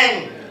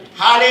amen?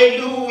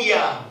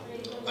 Hallelujah.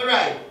 All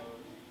right.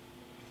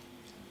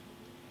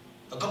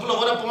 A couple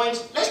of other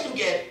points. Let's look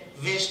at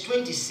verse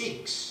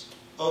 26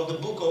 of the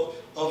book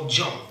of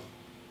John.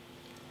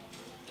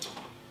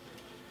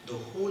 The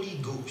Holy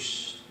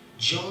Ghost.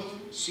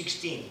 John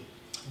 14,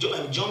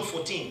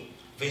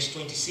 verse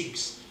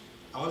 26.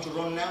 I want to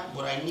run now,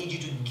 but I need you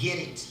to get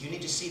it. You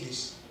need to see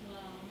this. Wow.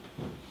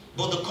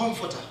 But the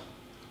Comforter,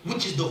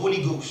 which is the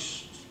Holy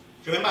Ghost.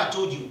 Remember I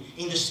told you,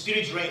 in the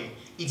spirit realm,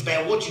 it's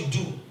by what you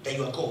do that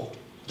you are called.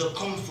 The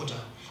Comforter.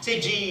 Say,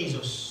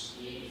 Jesus,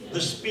 the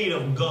Spirit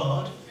of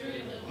God,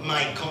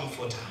 my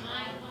Comforter,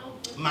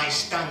 my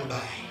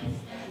standby,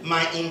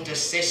 my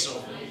intercessor,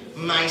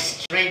 my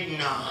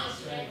strengthener,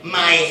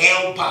 my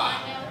helper.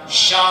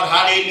 Shout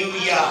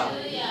hallelujah.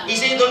 He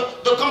said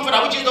the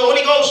Comforter, which is the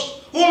Holy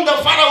Ghost, whom the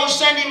Father will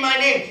send in my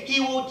name.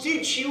 He will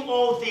teach you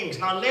all things.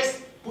 Now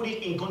let's put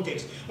it in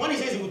context. When he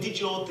says he will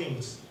teach you all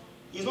things,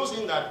 he's not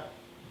saying that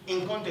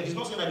in context. He's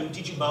not saying that he will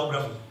teach you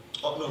biography.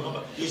 Oh,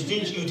 no. He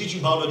will teach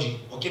you biology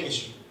or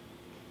chemistry.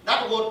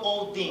 That word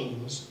all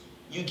things,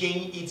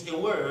 it's a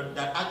word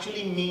that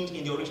actually means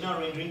in the original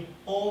rendering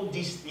all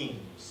these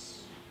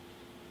things.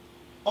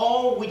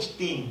 All which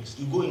things,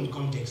 you go in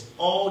context,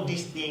 all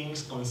these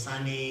things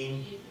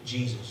concerning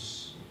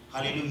Jesus.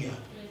 Hallelujah.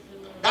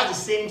 That's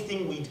the same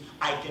thing with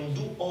I can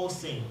do all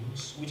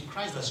things with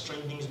Christ that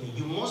strengthens me.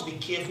 You must be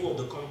careful of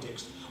the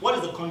context. What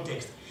is the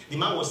context? The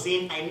man was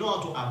saying, I know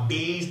how to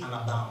abase and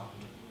abound.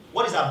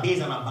 What is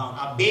abase and abound?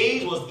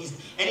 Abase is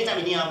anytime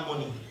he didn't have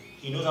money,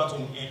 he knows how to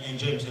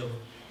enjoy himself.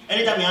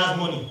 Anytime he has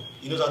money,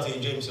 he knows how to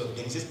enjoy himself.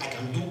 Then he says, I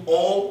can do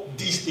all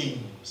these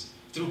things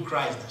through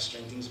Christ that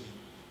strengthens me.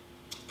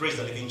 Praise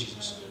the living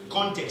Jesus.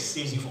 Context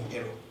saves you from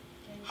error.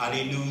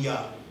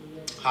 Hallelujah.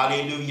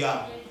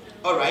 Hallelujah.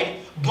 Alright.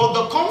 But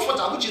the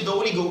Comforter, which is the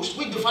Holy Ghost,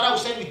 which the Father will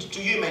send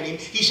to you in my name,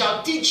 he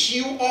shall teach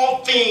you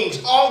all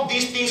things, all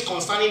these things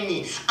concerning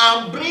me,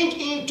 and bring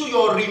into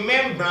your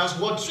remembrance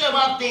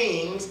whatsoever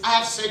things I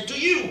have said to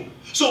you.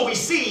 So we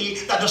see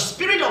that the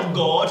Spirit of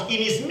God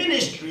in his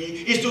ministry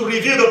is to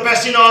reveal the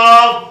person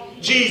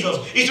of Jesus.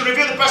 Is to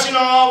reveal the person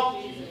of.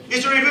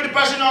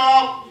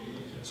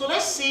 So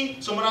let's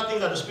see some other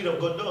things that the Spirit of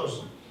God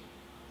does.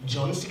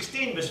 John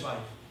 16 verse 5.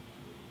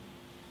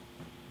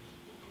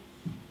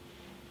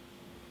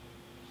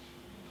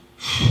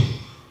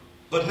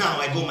 But now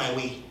I go my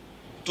way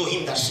to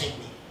him that sent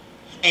me.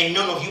 And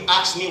none of you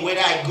ask me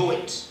whether I go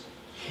it.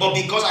 But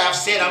because I have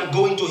said I'm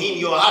going to him,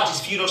 your heart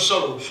is filled of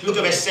sorrow. Look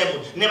at verse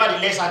 7.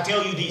 Nevertheless, I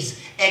tell you this,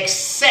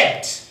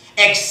 except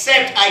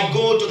I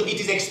go to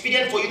it is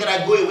expedient for you that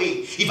I go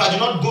away. If I do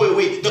not go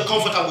away, the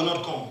Comforter will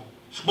not come.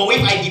 But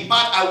if I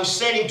depart, I will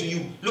send him to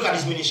you. Look at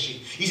his ministry.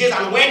 He says,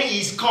 and when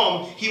he is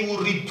come, he will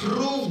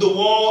reprove the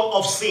word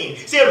of sin.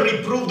 Say,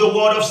 reprove the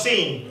word of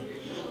sin.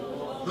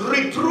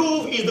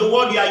 Reprove is the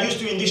word we are used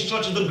to in this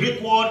church. The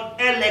Greek word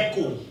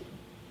eleko.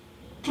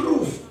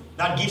 Proof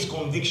that gives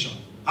conviction.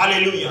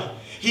 Hallelujah.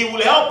 He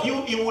will help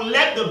you. He will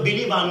let the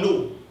believer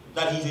know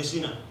that he is a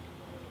sinner.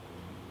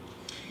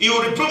 He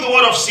will reprove the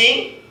word of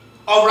sin,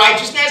 of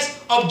righteousness,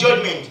 of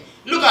judgment.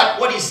 Look at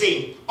what he's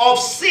saying. Of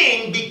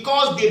sin,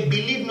 because they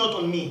believe not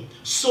on me.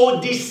 So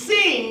the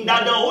sin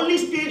that the Holy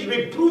Spirit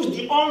reproves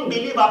the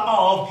unbeliever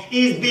of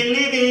is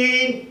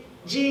believing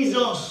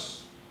Jesus.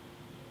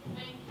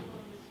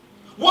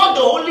 What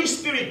the Holy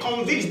Spirit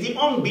convicts the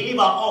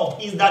unbeliever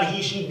of is that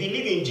he should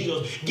believe in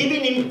Jesus,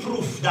 giving him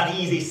proof that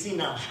he is a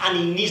sinner and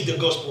he needs the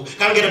gospel.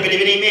 Can we get a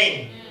believing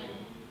amen?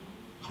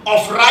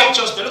 Of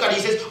righteousness. Look at it,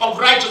 he says, of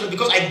righteousness,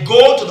 because I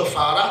go to the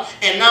Father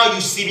and now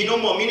you see me no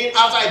more. Meaning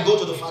after I go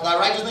to the Father,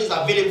 righteousness is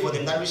available for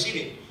them that receive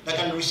it, that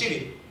can receive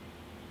it.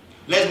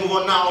 Let's move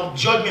on now of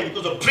judgment,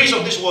 because the prince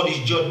of this world is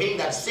judged, meaning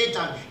that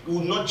Satan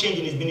will not change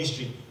in his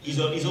ministry. His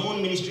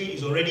own ministry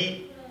is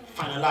already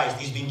finalized.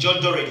 He's been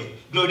judged already.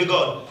 Glory to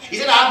God. He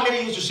said, I have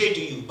many things to say to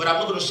you, but I'm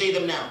not going to say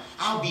them now.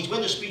 Howbeit,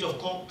 when the Spirit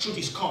of truth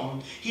is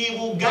come, he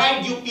will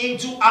guide you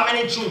into how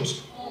many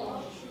truths?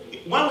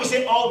 When we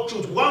say all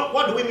truth,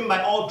 what do we mean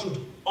by all truth?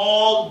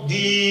 All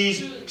these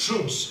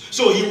truths.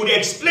 So he would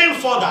explain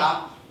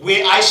further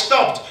where I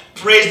stopped.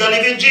 Praise the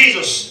living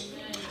Jesus.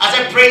 I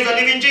said, praise the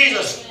living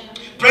Jesus.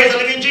 Praise the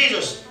living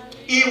Jesus.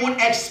 He would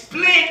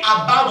explain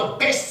about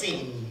the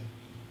person.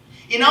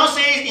 He now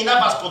says in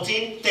that verse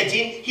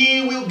 13,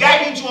 he will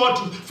guide you into all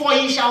truth, for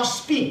he shall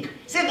speak.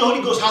 Say the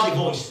Holy Ghost has a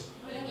voice.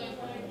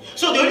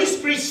 So the Holy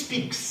Spirit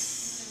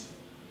speaks.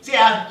 Say,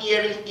 I have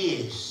hearing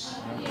ears.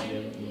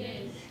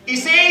 He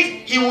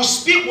says he will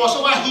speak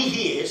whatsoever he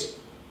hears,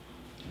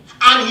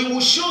 and he will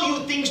show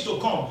you things to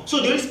come. So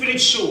the Holy Spirit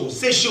shows.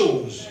 Say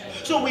shows.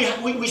 So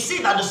we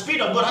see that the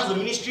Spirit of God has the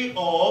ministry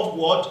of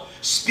what?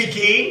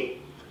 Speaking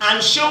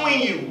and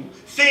showing you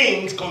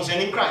things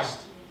concerning Christ.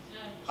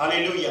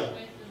 Hallelujah.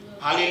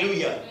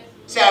 Hallelujah.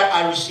 Say,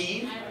 I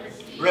receive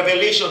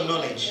revelation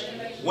knowledge.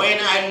 When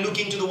I look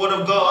into the Word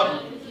of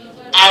God,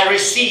 I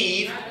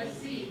receive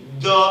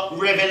the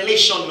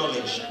revelation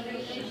knowledge.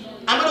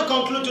 I'm going to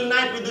conclude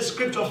tonight with the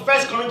scripture,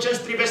 1 Corinthians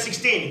 3 verse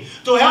 16,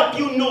 to help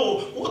you know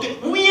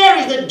where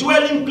is the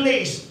dwelling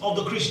place of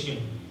the Christian,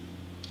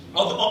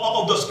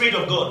 of the Spirit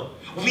of God.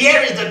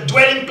 Where is the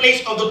dwelling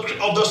place of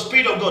the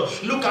Spirit of God?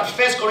 Look at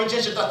 1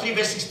 Corinthians chapter 3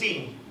 verse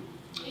 16.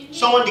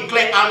 Someone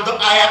declare,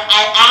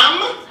 I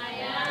am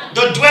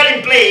the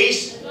dwelling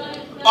place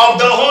of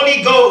the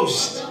Holy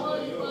Ghost.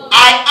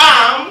 I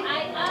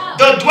am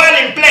the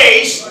dwelling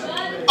place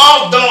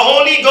of the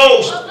Holy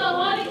Ghost.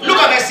 Look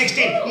at verse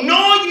 16.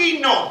 Know ye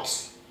not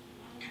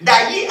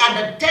that ye are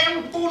the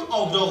temple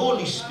of the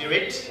Holy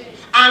Spirit,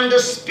 and the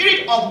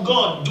Spirit of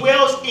God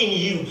dwells in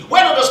you?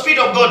 Where does the Spirit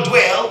of God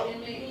dwell?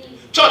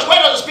 Church,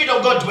 where does the Spirit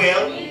of God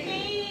dwell?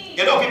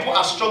 A lot of people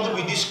are struggling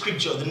with this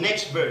scripture, the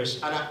next verse,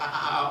 and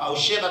I'll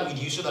share that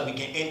with you so that we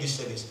can end this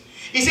service.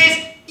 It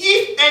says,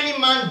 if any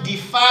man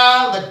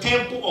defile the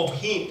temple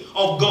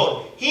of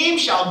God, him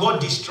shall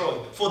God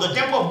destroy. For the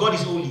temple of God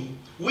is holy.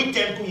 Which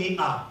temple ye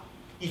are?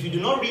 If you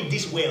do not read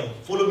this well,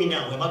 follow me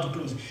now, we're about to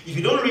close. If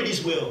you don't read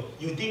this well,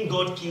 you think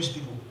God kills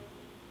people.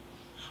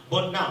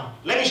 But now,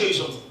 let me show you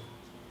something.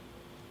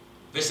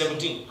 Verse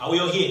 17. Are we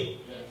all here?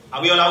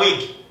 Are we all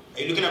awake?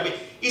 Are you looking at me?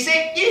 He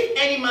said, if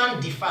any man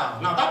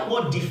defile. Now that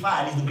word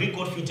defile is the Greek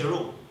word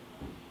pt2,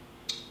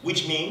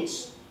 which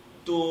means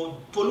to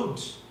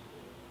pollute,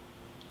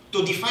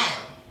 to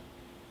defile.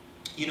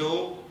 You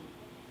know,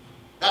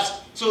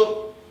 that's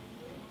so.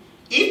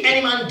 If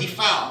any man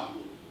defile,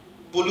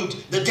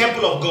 pollute the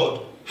temple of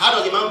God. How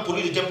does a man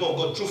pollute the temple of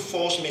God? Through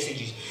false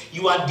messages.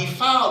 You are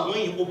defiled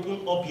when you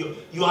open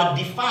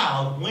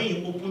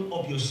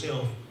up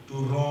yourself to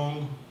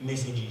wrong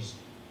messages.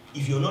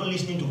 If you're not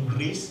listening to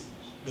grace,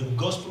 the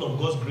gospel of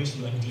God's grace,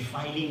 you are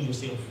defiling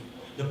yourself.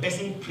 The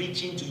person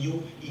preaching to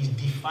you is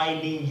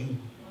defiling you.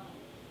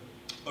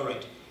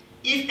 Alright.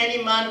 If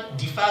any man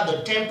defile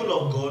the temple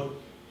of God,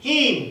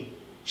 him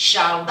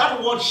shall,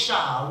 that word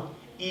shall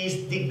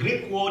is the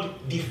Greek word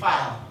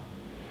defile.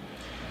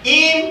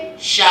 Him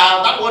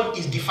shall, that word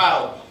is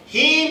defiled.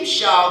 Him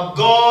shall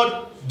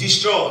God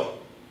destroy,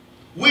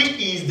 which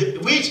is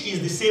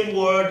the same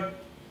word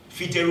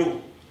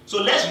pt2.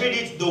 So let's read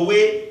it the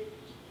way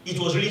it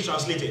was really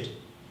translated.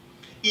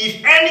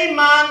 If any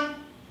man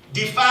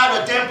defile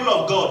the temple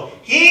of God,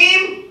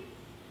 him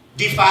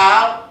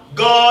defile,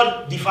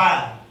 God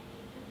defile.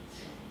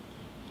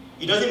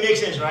 It doesn't make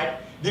sense, right?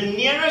 The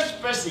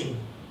nearest person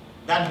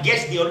that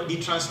gets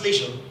the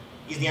translation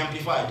is the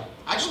Amplified.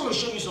 I just want to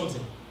show you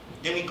something.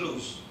 Then we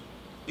close.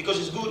 Because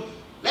it's good.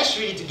 Let's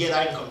read it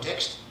together in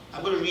context.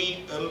 I'm going to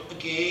read,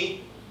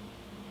 okay.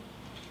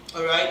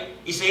 Alright.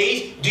 It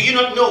says, do you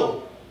not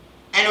know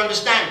and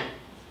understand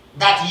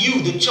that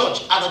you, the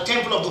church, are the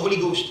temple of the Holy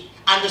Ghost,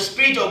 and the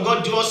Spirit of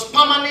God dwells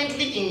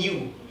permanently in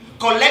you,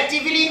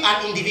 collectively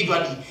and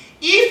individually?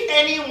 If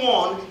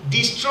anyone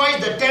destroys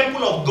the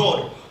temple of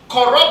God,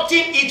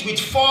 corrupting it with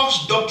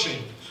false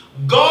doctrine,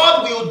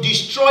 God will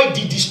destroy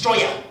the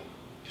destroyer.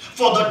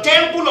 For the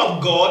temple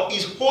of God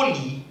is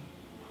holy,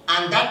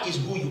 and that is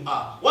who you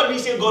are. What did he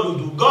say God will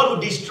do? God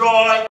will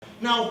destroy.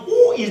 Now,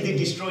 who is the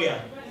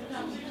destroyer?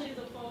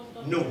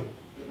 No.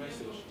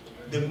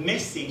 The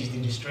message is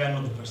the destroyer,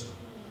 not the person.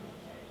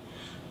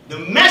 The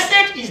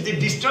message is the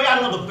destroyer,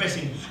 not the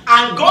person.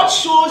 And God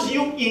shows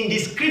you in the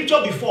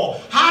scripture before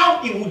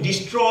how he will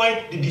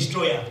destroy the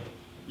destroyer.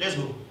 Let's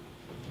go.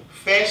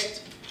 1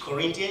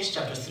 Corinthians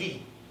chapter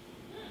 3.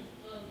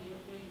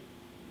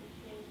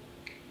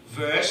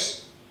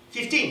 Verse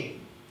 15.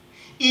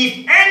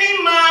 If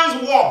any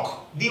man's work,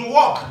 the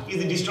work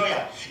is the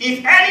destroyer.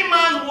 If any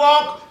man's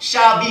work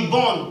shall be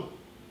burned,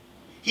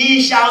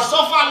 he shall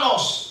suffer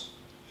loss.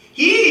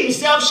 He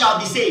himself shall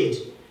be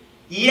saved,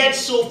 yet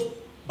so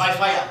by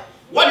fire.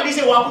 What did he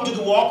say will happen to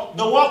the work?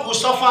 The work will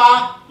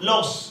suffer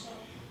loss.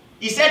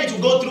 He said it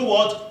will go through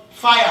what?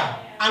 Fire.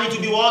 And it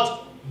will be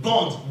what?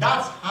 Burnt.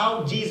 That's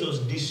how Jesus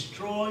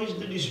destroys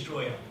the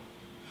destroyer.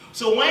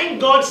 So when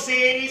God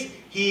says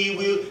he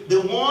will,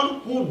 the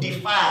one who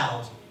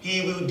defiles,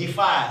 he will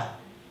defile.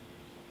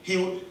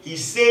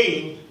 He's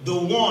saying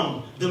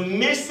the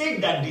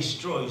message that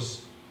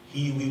destroys,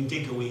 he will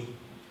take away.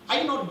 Are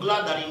you not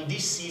glad that in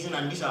this season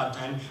and this our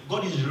time,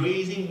 God is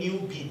raising new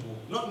people?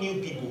 Not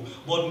new people,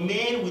 but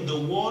men with the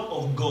word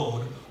of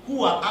God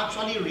who are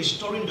actually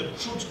restoring the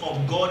truth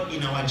of God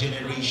in our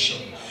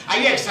generation. Are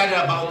you excited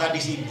about that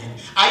this evening?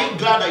 Are you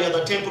glad that you're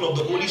the temple of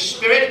the Holy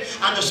Spirit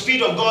and the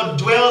Spirit of God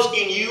dwells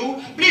in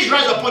you? Please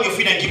rise upon your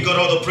feet and give God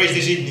all the praise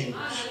this evening.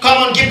 Come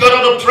on, give God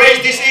all the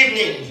praise this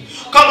evening.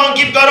 Come on,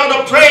 give God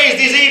all the praise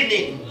this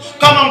evening.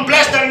 Come on,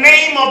 bless the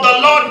name of the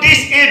Lord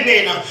this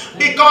evening,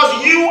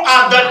 because you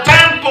are the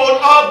temple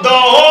of the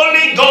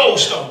Holy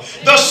Ghost.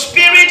 The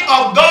Spirit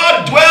of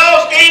God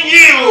dwells in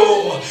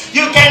you.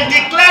 You can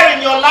declare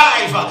in your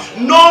life,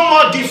 no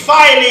more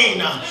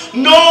defiling.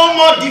 No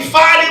more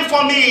defiling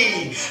for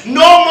me.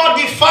 No more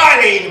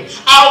defiling.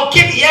 I'll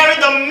keep hearing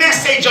the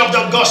message of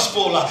the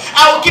gospel.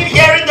 I'll keep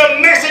hearing the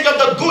message of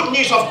the good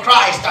news of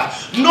Christ.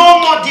 No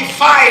more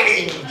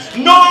defiling.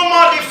 No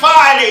more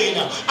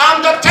defiling. I'm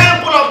the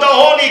temple of the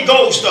Holy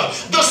Ghost.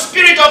 The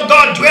Spirit of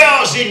God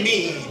dwells in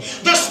me.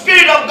 The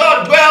Spirit of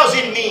God dwells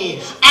in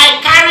me. I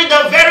carry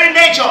the very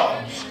nature.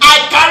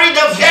 I carry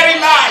the very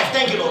life.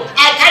 Thank you, Lord.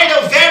 I carry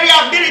the very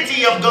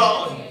ability of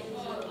God.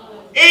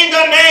 In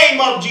the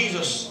name of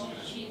Jesus.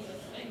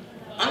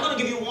 I'm going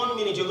to give you 1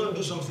 minute. You're going to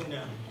do something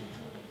now.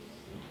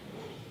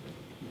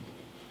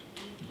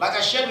 Like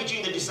I shared with you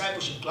in the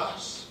discipleship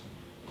class.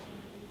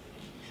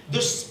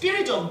 The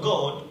Spirit of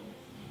God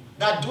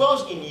that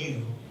dwells in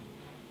you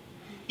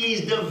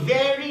is the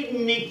very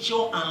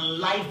nature and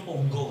life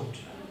of God.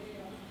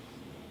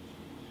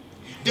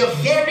 The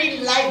very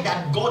life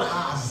that God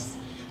has,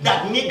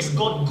 that makes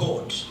God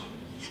God,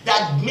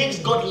 that makes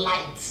God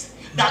light,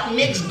 that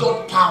makes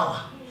God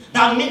power,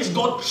 that makes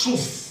God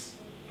truth.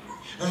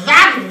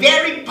 That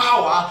very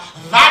power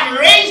that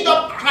raised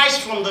up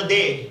Christ from the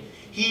dead,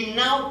 he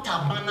now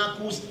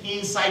tabernacles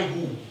inside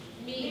who?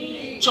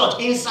 Me. Church,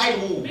 inside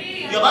who?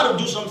 Me. You're about to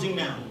do something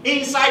now.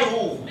 Inside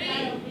who?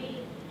 Me.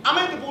 How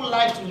many people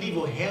like to live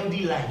a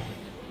healthy life?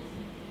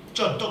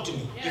 Church, talk to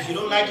me. Yes. If you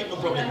don't like it, no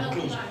problem. We'll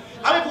close.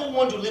 How many people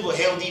want to live a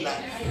healthy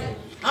life?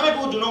 How many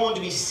people do not want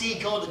to be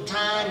sick all the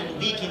time and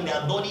weak in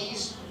their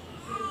bodies?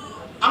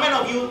 How many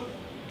of you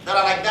that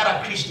are like that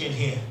are Christians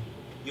here?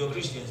 You're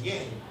Christians,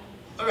 yeah.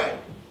 All right.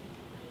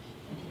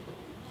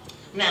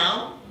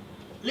 Now,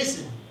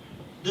 listen.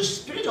 The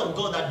Spirit of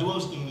God that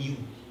dwells in you.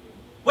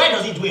 Where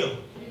does it dwell?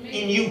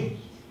 In you.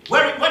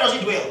 Where does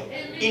it dwell?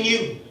 In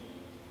you.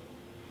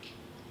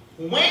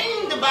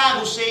 When the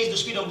Bible says the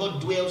Spirit of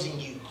God dwells in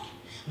you,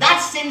 that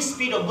same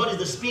Spirit of God is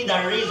the Spirit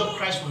that raised up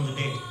Christ from the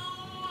dead.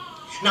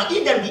 Now,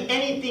 if there be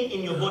anything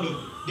in your body,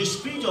 the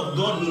Spirit of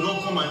God will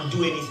not come and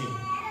do anything.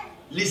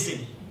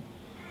 Listen.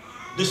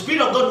 The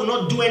Spirit of God will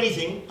not do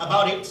anything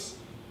about it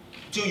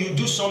till you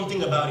do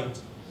something about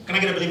it. Can I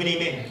get a believing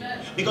amen?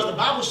 Amen? Because the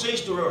Bible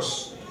says to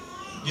us,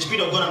 the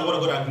Spirit of God and the Word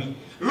of God agree.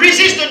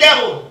 Resist the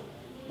devil.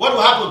 What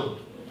will happen?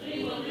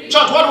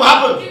 Church, what will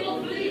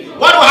happen?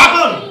 What will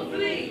happen?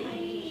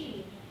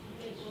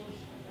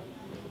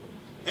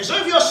 And so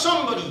if you're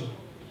somebody,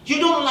 you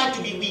don't like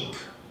to be weak,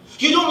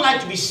 you don't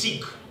like to be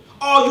sick,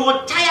 or you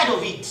are tired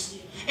of it,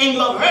 and you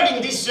have heard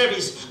in this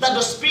service that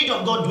the Spirit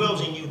of God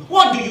dwells in you,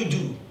 what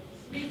do?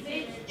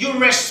 You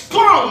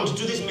respond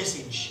to this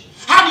message.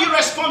 How do you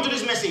respond to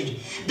this message?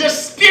 The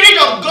Spirit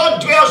of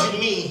God dwells in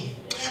me.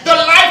 The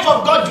life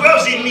of God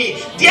dwells in me.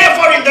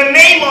 Therefore, in the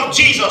name of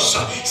Jesus,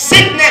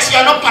 sickness,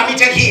 you are not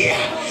permitted here.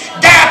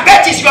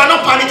 Diabetes, you are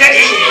not permitted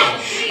here.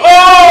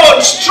 Oh,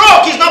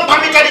 stroke is not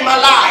permitted in my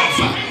life.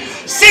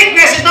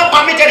 Sickness is not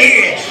permitted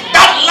here.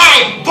 That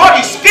life,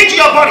 body, speak to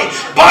your body.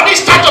 Body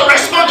start to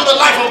respond to the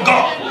life of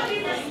God.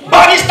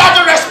 Body start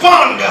to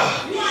respond.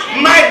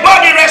 My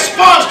body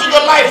responds to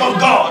the life of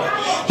God.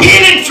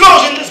 Healing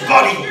flows in this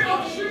body.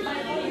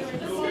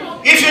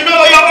 If you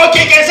know you're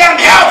okay, you can say, I'm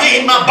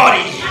healthy in my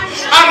body.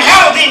 I'm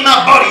healthy in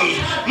my body.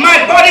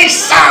 My body is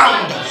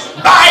sound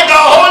by the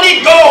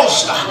Holy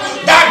Ghost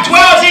that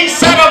dwells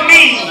inside of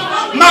me.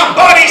 My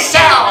body is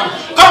sound.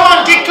 Come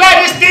on,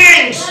 declare these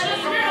things.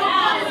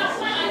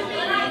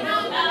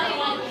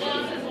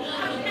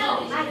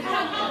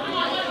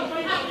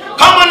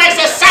 Come on,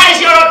 exercise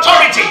your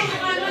authority.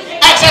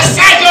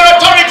 Exercise your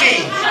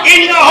authority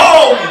in your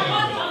home.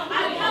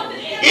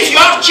 If you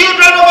have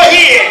children over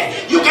here,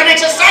 you can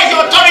exercise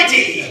your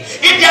authority.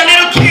 If they are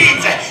little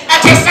kids,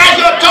 exercise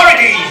your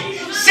authority.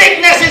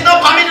 Sickness is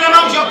not permitted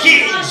amongst your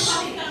kids.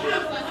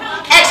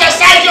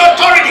 Exercise your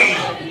authority.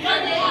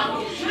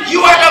 You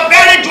are the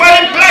very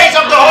dwelling place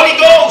of the Holy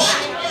Ghost.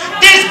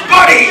 This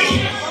body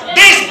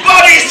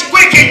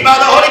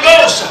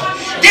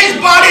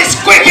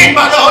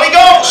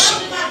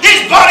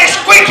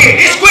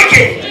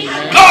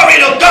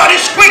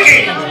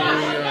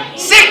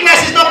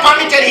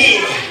permitted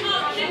here.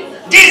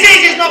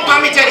 Disease is not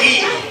permitted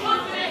here.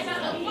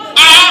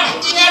 I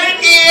have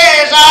hearing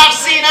ears, I have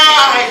seen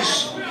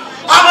eyes.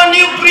 I have a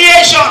new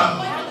creation.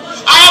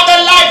 I have the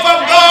life of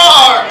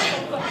God.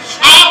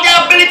 I have the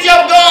ability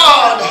of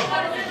God.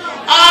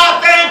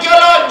 Ah, thank you,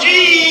 Lord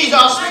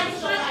Jesus.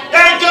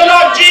 Thank you,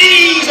 Lord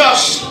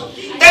Jesus.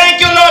 Thank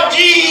you, Lord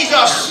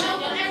Jesus.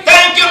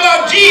 Thank you,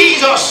 Lord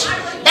Jesus.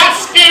 That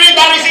spirit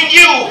that is in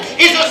you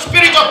is the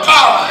spirit of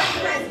power.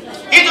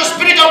 It's the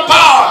spirit of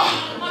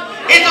power.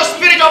 It's the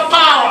spirit of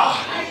power.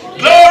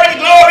 Glory,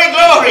 glory,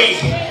 glory.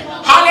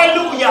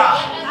 Hallelujah.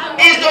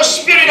 It's the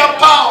spirit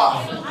of power.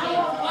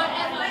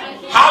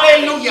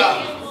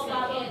 Hallelujah.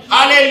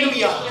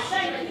 Hallelujah.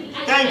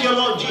 Thank you,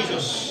 Lord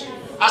Jesus.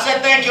 I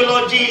said, thank you,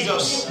 Lord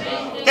Jesus.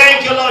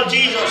 Thank you, Lord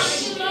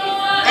Jesus.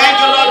 Thank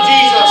you, Lord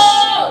Jesus.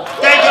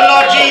 Thank you,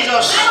 Lord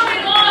Jesus.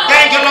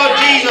 Thank you, Lord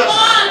Jesus.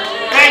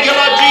 Thank you,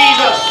 Lord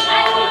Jesus.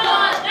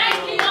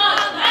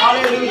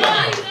 Hallelujah.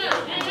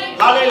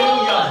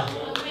 Hallelujah.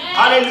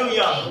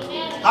 Hallelujah.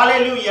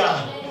 Hallelujah.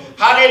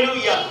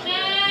 Hallelujah.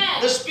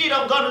 The Spirit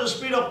of God is the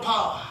Spirit of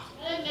power.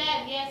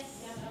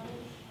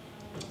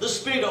 The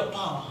Spirit of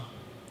power.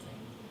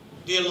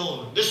 Dear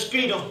Lord, the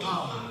Spirit of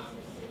power.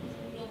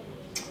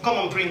 Come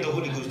on, bring the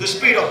Holy Ghost. The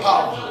Spirit of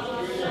power.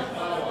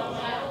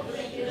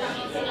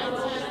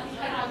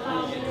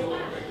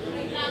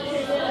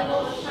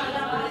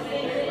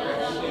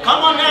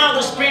 Come on now,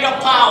 the Spirit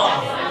of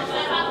power.